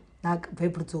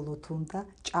 ვებრძოლოთ უნდა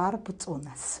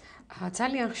ჭარბწონას.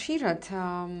 ძალიან ხშირად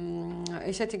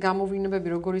ესეთი გამოვლინებები,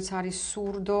 როგორიც არის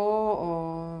სურდო,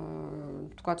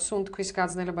 თქვათ, სუნთქვის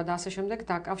გაძნელება და ასე შემდეგ,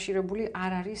 დაკავშირებული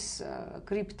არ არის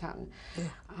გრიპთან.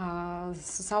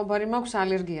 საუბარი მაქვს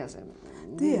ალერგიაზე.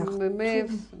 მე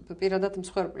პირადად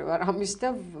მსხვერპლი ვარ ამის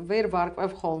და ვერ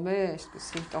ვარკვევ ხოლმე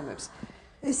სიმპტომებს.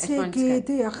 ესე იგი,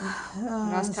 დიახ,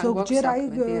 ზოგჯერ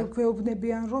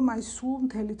გვეუბნებიან, რომ აი სულ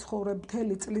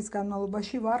მთელი წლის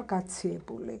განმავლობაში ვარ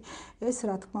გაციებული. ეს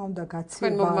რა თქმა უნდა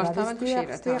გაციება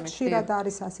არის. ხშირად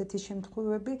არის ასეთი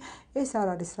შემთხვევები. ეს არ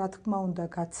არის რა თქმა უნდა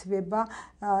გაციება,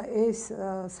 ეს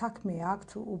საქმე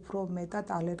აქვს უფრო მეტად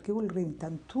ალერგიულ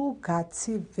რინთან. თუ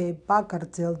გაციება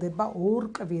გრძელდება 2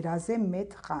 კვირაზე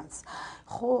მეტ ხანს.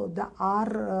 ხო და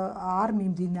არ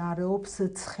მიმდინარეობს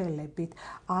ცხელებით,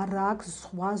 არ აქვს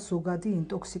სხვა ზოგადი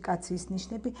ინტოქსიკაციის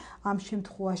ნიშნები, ამ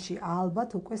შემთხვევაში ალბათ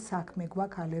უკვე საქმე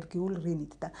გვაქვს ალერგიულ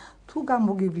რინით და თუ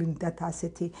გამოგივლინდათ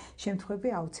ასეთი შემთხვევები,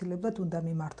 აუცილებლად უნდა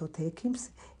მიმართოთ ექიმს,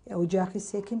 ოჯახის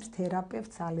ექიმს,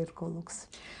 თერაპევტს, ალერგოლოგს.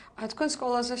 თქვენ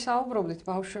სკოლაზე საუბრობდით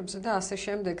ბავშვებზე და ასე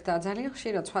შემდეგ და ძალიან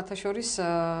ხშირად სხვათა შორის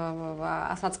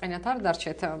ასაწყენად არ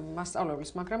დარჩეთ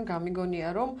მასწავლებლის, მაგრამ გამიგონია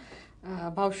რომ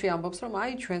ბავშვი ამბობს, რომ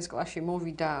აი ჩვენს კლასში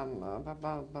მოვიდა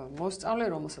მოსწავლე,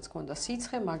 რომელსაც ჰქონდა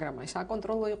სიცხე, მაგრამ აი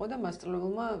საკონტროლო იყო და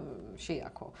მასწავლებელმა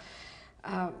შეაქო.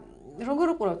 როგორ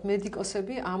უყურებთ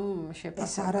მედიკოსები ამ შეფასებას?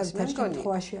 ეს არასდროს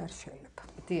შემთხვევაში არ შეიძლება.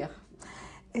 დიახ.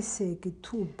 ესე იგი,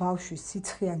 თუ ბავშვი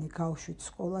სიცხიანი გავშვით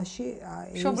სკოლაში,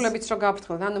 მშობლებიც რო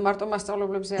გაფრთხილდეთ, ანუ მარტო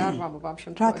მასწავლებლებზე არ ვამბობ ამ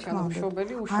შემთხვევაში, ანუ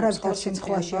მშობელი უშუალოდ არასდროს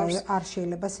შემთხვევაში არ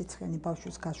შეიძლება სიცხიანი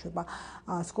ბავშვის გაშვება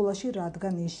სკოლაში,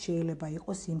 რადგან ის შეიძლება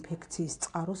იყოს ინფექციის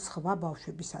წყარო სხვა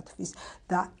ბავშვებისათვის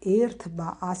და ერთმა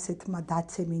ასეთმა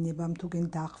დაცემინებამ თუ გენ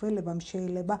დაახველებამ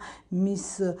შეიძლება მის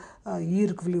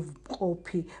ირგვლივ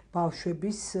მყოფი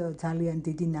ბავშვების ძალიან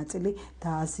დიდი ნაწილი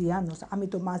დააზიანოს.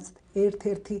 ამიტომ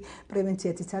ერთ-ერთი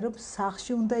პრევენციაც ის არის, რომ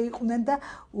სახლში უნდა იყვნენ და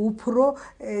უფრო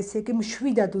ესე იგი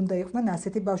მშვიდად უნდა იყვნენ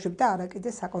ასეთი ბავშვები და არა კიდე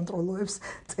საკონტროლოებს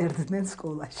წერდნენ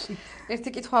სკოლაში. ერთი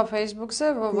კითხვა Facebook-ზე,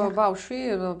 ბავშვი,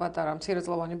 პატარა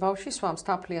მცირეწლოვანი ბავშვი სვამს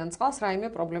თაფლიან წყალს, რაიმე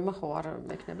პრობლემა ხო არ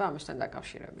მექნება ამასთან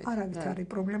დაკავშირებით? არავით არის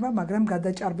პრობლემა, მაგრამ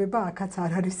გადაჭარბება აქაც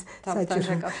არ არის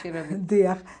საჭირო.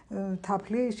 დიახ,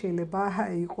 თაფლი შეიძლება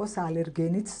იყოს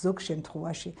ალერგენიც ზოგ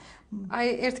შემთხვევაში. აი,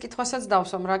 ერთ კითხვასაც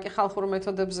დავსვამ, რა კი ხალხურ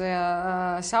მეთოდებზე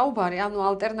საუბარი, ანუ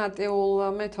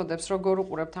ალტერნატიულ მეთოდებს როგორ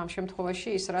უყურებთ ამ შემთხვევაში,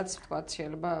 ის რაც ვთქვათ,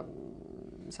 შეიძლება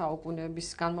საუკუნეების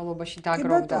განმავლობაში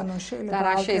დაგროვდა და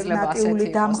რა შეიძლება ასეთი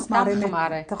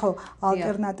დამხმარე. ხო,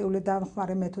 ალტერნატიული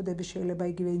დამხმარე მეთოდები შეიძლება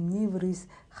იგივე ნივრის,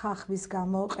 ხახვის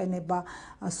გამოყენება,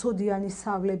 სოდიანი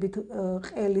სავლებით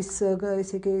ყელის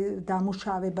ესე იგი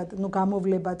დამუშავება, ნუ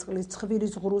გამოვლება წყლის,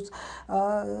 ცხვირის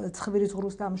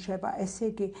ღრუს დამუშავება.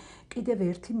 ესე იგი, კიდევ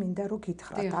ერთი მინდა რომ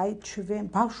გითხრათ, აი ჩვენ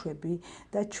ბავშვები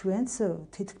და ჩვენც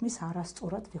თითქმის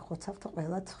არასწორად ვიხოცავთ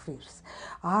ყველა ცხვირს.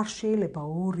 არ შეიძლება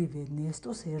ორივე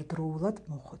ნესტოს ერთდროულად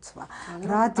მოხოცვა.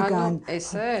 რადგან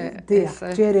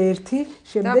ჯერ ერთი,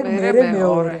 შემდეგ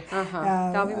მეორე.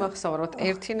 დავიმახსოვროთ,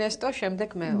 ერთი ნესტო, შემდეგ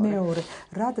მეორე.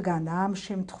 რადგან ამ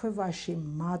შემთხვევაში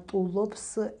მატულობს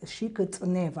შიგ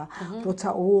წნევა. როცა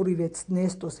ორივე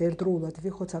ნესტოს ერთდროულად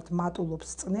ვიხოცავთ, მატულობს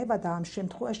წნევა და ამ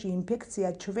შემთხვევაში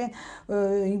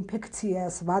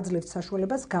ინფექციას ვაძლევთ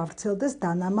საშუალებას გავრცელდეს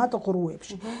დანამატ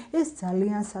ღრუებში. ეს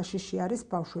ძალიან საშიში არის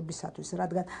ბავშვებისათვის,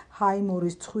 რადგან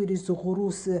ჰაიმორის, ცხვირის ღრუს,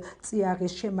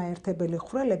 წიაღის შემაერთებელი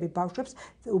ხვრელები ბავშვებს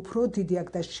უფრო დიდი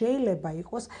აქვს და შეიძლება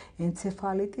იყოს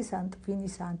ენცეფალიტის ან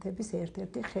ტვინის ანთების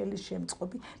ერთ-ერთი ხელის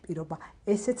შემწყობი პირობა.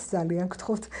 ესეც ძალიან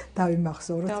გთხოვთ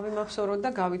დავიმახსოვროთ. დავიმახსოვროთ და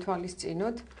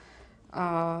გავითვალისწინოთ.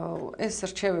 ეს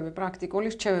რჩევები, პრაქტიკული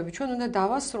რჩევები, ჩვენ უნდა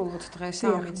დავასრულოთ დღეს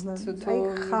ამით.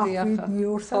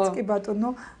 ნიორსაც კი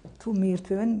ბატონო, თუ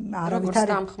მიირთმევენ არავითარ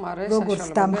როგორც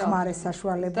დამხმარე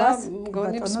საშუალებას,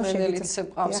 მგონი მსმენელიც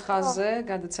ყავს ხაზზე,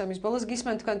 გადაცემის ბოლოს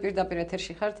გისმენთ თქვენ პირდაპირ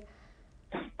ეთერში ხართ?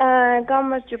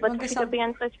 გამარჯობა,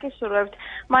 თქვენ წეს გისურვებთ.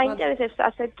 მაინტერესებს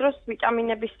ასეთ დროს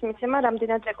ვიტამინების მიცემა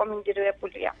რამდენად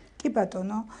რეკომენდირებულია? კი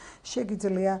ბატონო,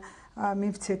 შეგიძლია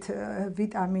მივცეთ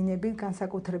ვიტამინები,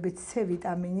 განსაკუთრებით C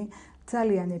ვიტამინი,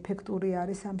 ძალიან ეფექტური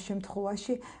არის ამ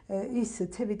შემთხვევაში. ის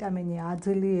C ვიტამინი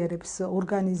აძლიერებს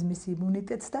ორგანიზმის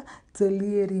იმუნიტეტს და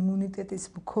ძლიერი იმუნიტეტის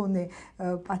მქონე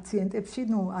პაციენტებში,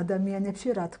 ადამიანებში,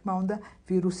 რა თქმა უნდა,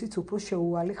 ვირუსიც უფრო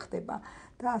შეუვალი ხდება.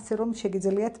 და ასე რომ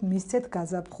შეგიძლიათ მისცეთ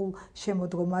გაზაფხულ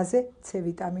შემოდგომაზე C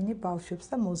ვიტამინი ბავშვებს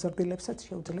და მოზრდილებსაც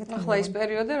შეუძლიათ. ახლა ის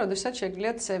პერიოდი, როდესაც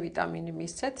შეგიძლიათ C ვიტამინი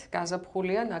მისცეთ,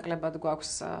 გაზაფხულია, ნაკლებად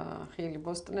გვაქვს ხილი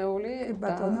ბოსტნეული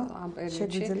და ამ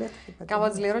პერიოდში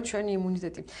გავაძლიეროთ ჩვენი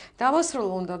იმუნიტეტი.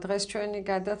 დავასრულო უნდა დღეს ჩვენი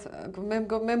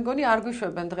მე მგონი არ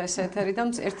გვიშვებენ დღეს ეთერიდან,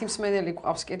 ერთი მსმენელი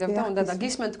გვყავს კიდევ და უნდა და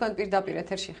გისმენთ თქვენ პირდაპირ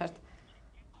ეთერში ხართ.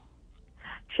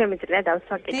 შემიძლია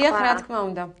დავსვაკითხო. დიახ, რა თქმა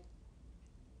უნდა.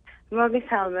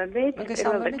 მოგესალმებით.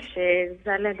 პირველ რიგში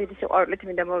ძალიან დიდი სიყვარულით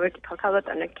მინდა მოვეკითხო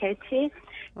ქალბატონო ქეთი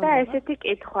და ესეთი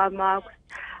კითხვა მაქვს.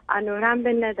 ანუ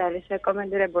რამდენად არის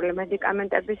რეკომენდირებული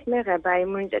მედიკამენტების მიღება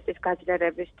იმუნიტეტის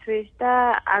გაძლიერებისთვის და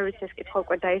არ ვიცი ეს კითხვა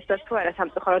უკვე დაისვა თუ არა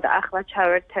სამწუხაროდ ახლა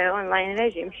ჩავერთე ონლაინ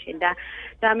რეჟიმში და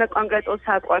მე კონკრეტულ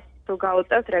საკვებს თუ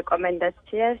გავუწევთ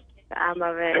რეკომენდაციას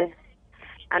ამავე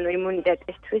ანუ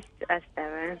იმუნიტეტისთვის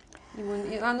ასევე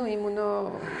იმუნო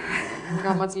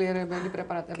გამაძლიერებელი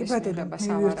პრეპარატების მიღება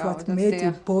სავარაუდოდ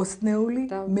მეტი ბოსტნეული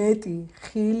მეტი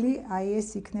ხილი აი ეს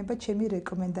იქნება ჩემი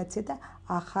რეკომენდაცია და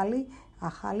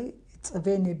ახალი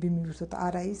წვენები მივიღოთ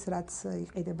არა ის რაც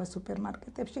იყიდება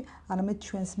სუპერმარკეტებში არამედ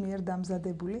ჩვენს მიერ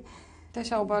დამზადებული და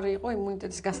საუბარი იყო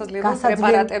იმუნიტეტის გასაძლიერებელი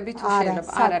პრეპარატები თუ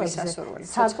შეიძლება არ არის სასურველი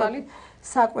ცოცხალი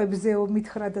საკვებზეო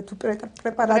მითხრა და თუ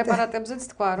პრეპარატებზეც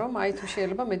თქვა რომ აი თუ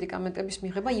შეიძლება მედიკამენტების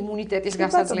მიღება იმუნიტეტის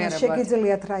გასაძლიერებლად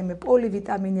შეგიძლიათ რაიმე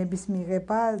პოლივიტამინების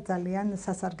მიღება ძალიან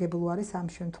სასარგებლო არის ამ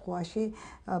შემთხვევაში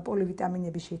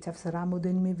პოლივიტამინები შეიცავს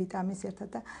რამოდენიმე ვიტამინს ერთად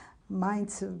და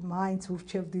მაინც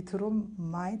ურჩევდით რომ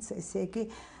მაინც ესე იგი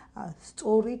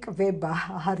სწორი კვება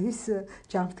არის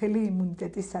ჯანმრთელი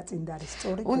იმუნიტეტის საწინდარი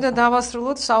სწორი უნდა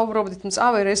დავასრულოთ საუბრობდით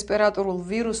მწვავე რესპირატორულ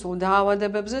ვირუსულ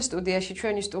დაავადებებზე სტუდიაში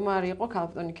ჩვენი სტუმარი იყო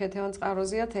ქალბატონი ქეთევან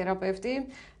წყაროზია თერაპევტი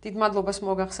დიდ მადლობას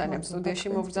მოგახსენებთ სტუდიაში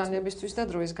მობრძანებისთვის და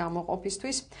დროის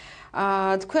გამოყოფისთვის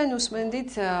თქვენ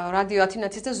უსმენდით რადიო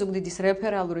ათინათის და ზუგდიდის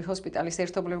რეფერალური ჰოსპიტალის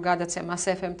ერთობლივ გადაცემას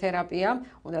FM თერაპია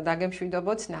უნდა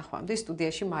დაგემშვიდობოთ ნახვამდის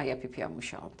სტუდიაში მაია ფიფია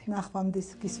მუშაობდი ნახვამდის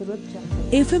გისურვებთ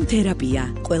FM თერაპია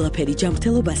ყველაფერი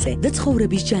ჯანმრთელობაზე და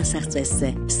ცხოვრების ჯანსაღწესზე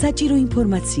საჭირო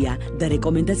ინფორმაცია და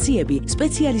რეკომენდაციები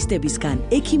სპეციალისტებისგან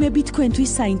ექიმები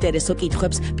თქვენთვის საინტერესო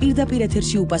კითხვებს პირდაპირ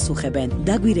ეთერში უპასუხებენ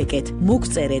დაგვირეკეთ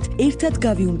მოგწერეთ ერთად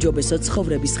გავიუმჯობესოთ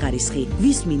ცხოვრების ხარისხი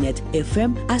ვისმინეთ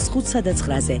FM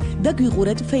 105.9-ზე და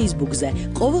გვიყურეთ Facebook-ზე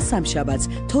ყოველ სამშაბათს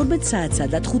 12 საათსა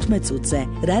და 15 წუთზე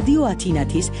რადიო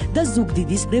ათინათის და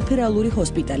ზუგდიდის რეფერალური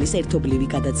ჰოსპიტალის ერთობლივი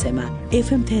გადაცემა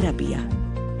FM თერაპია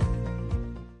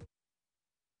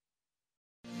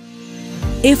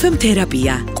FM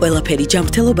თერაპია ყველაფერი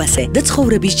ჯანმრთელობაზე და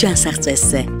ცხოვრების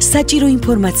ჯანსაღწესზე საჭირო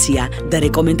ინფორმაცია და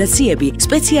რეკომენდაციები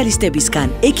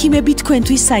სპეციალისტებისგან ექიმები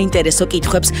თქვენთვის საინტერესო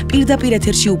კითხვებს პირდაპირ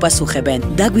ეთერში უპასუხებენ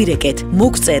დაგვირეკეთ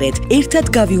მოგწერეთ ერთად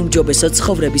გავიუმჯობესოთ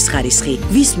ცხოვრების ხარისხი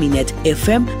ვისმინეთ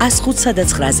FM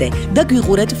 105.9-ზე და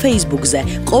გვიყურეთ Facebook-ზე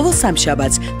ყოველ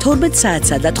სამშაბათს 12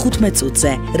 საათსა და 15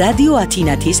 წუთზე რადიო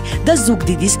ათინათის და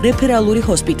ზუგდიდის რეფერალური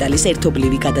ჰოსპიტალის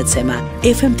ერთობლივი გადაცემა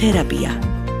FM თერაპია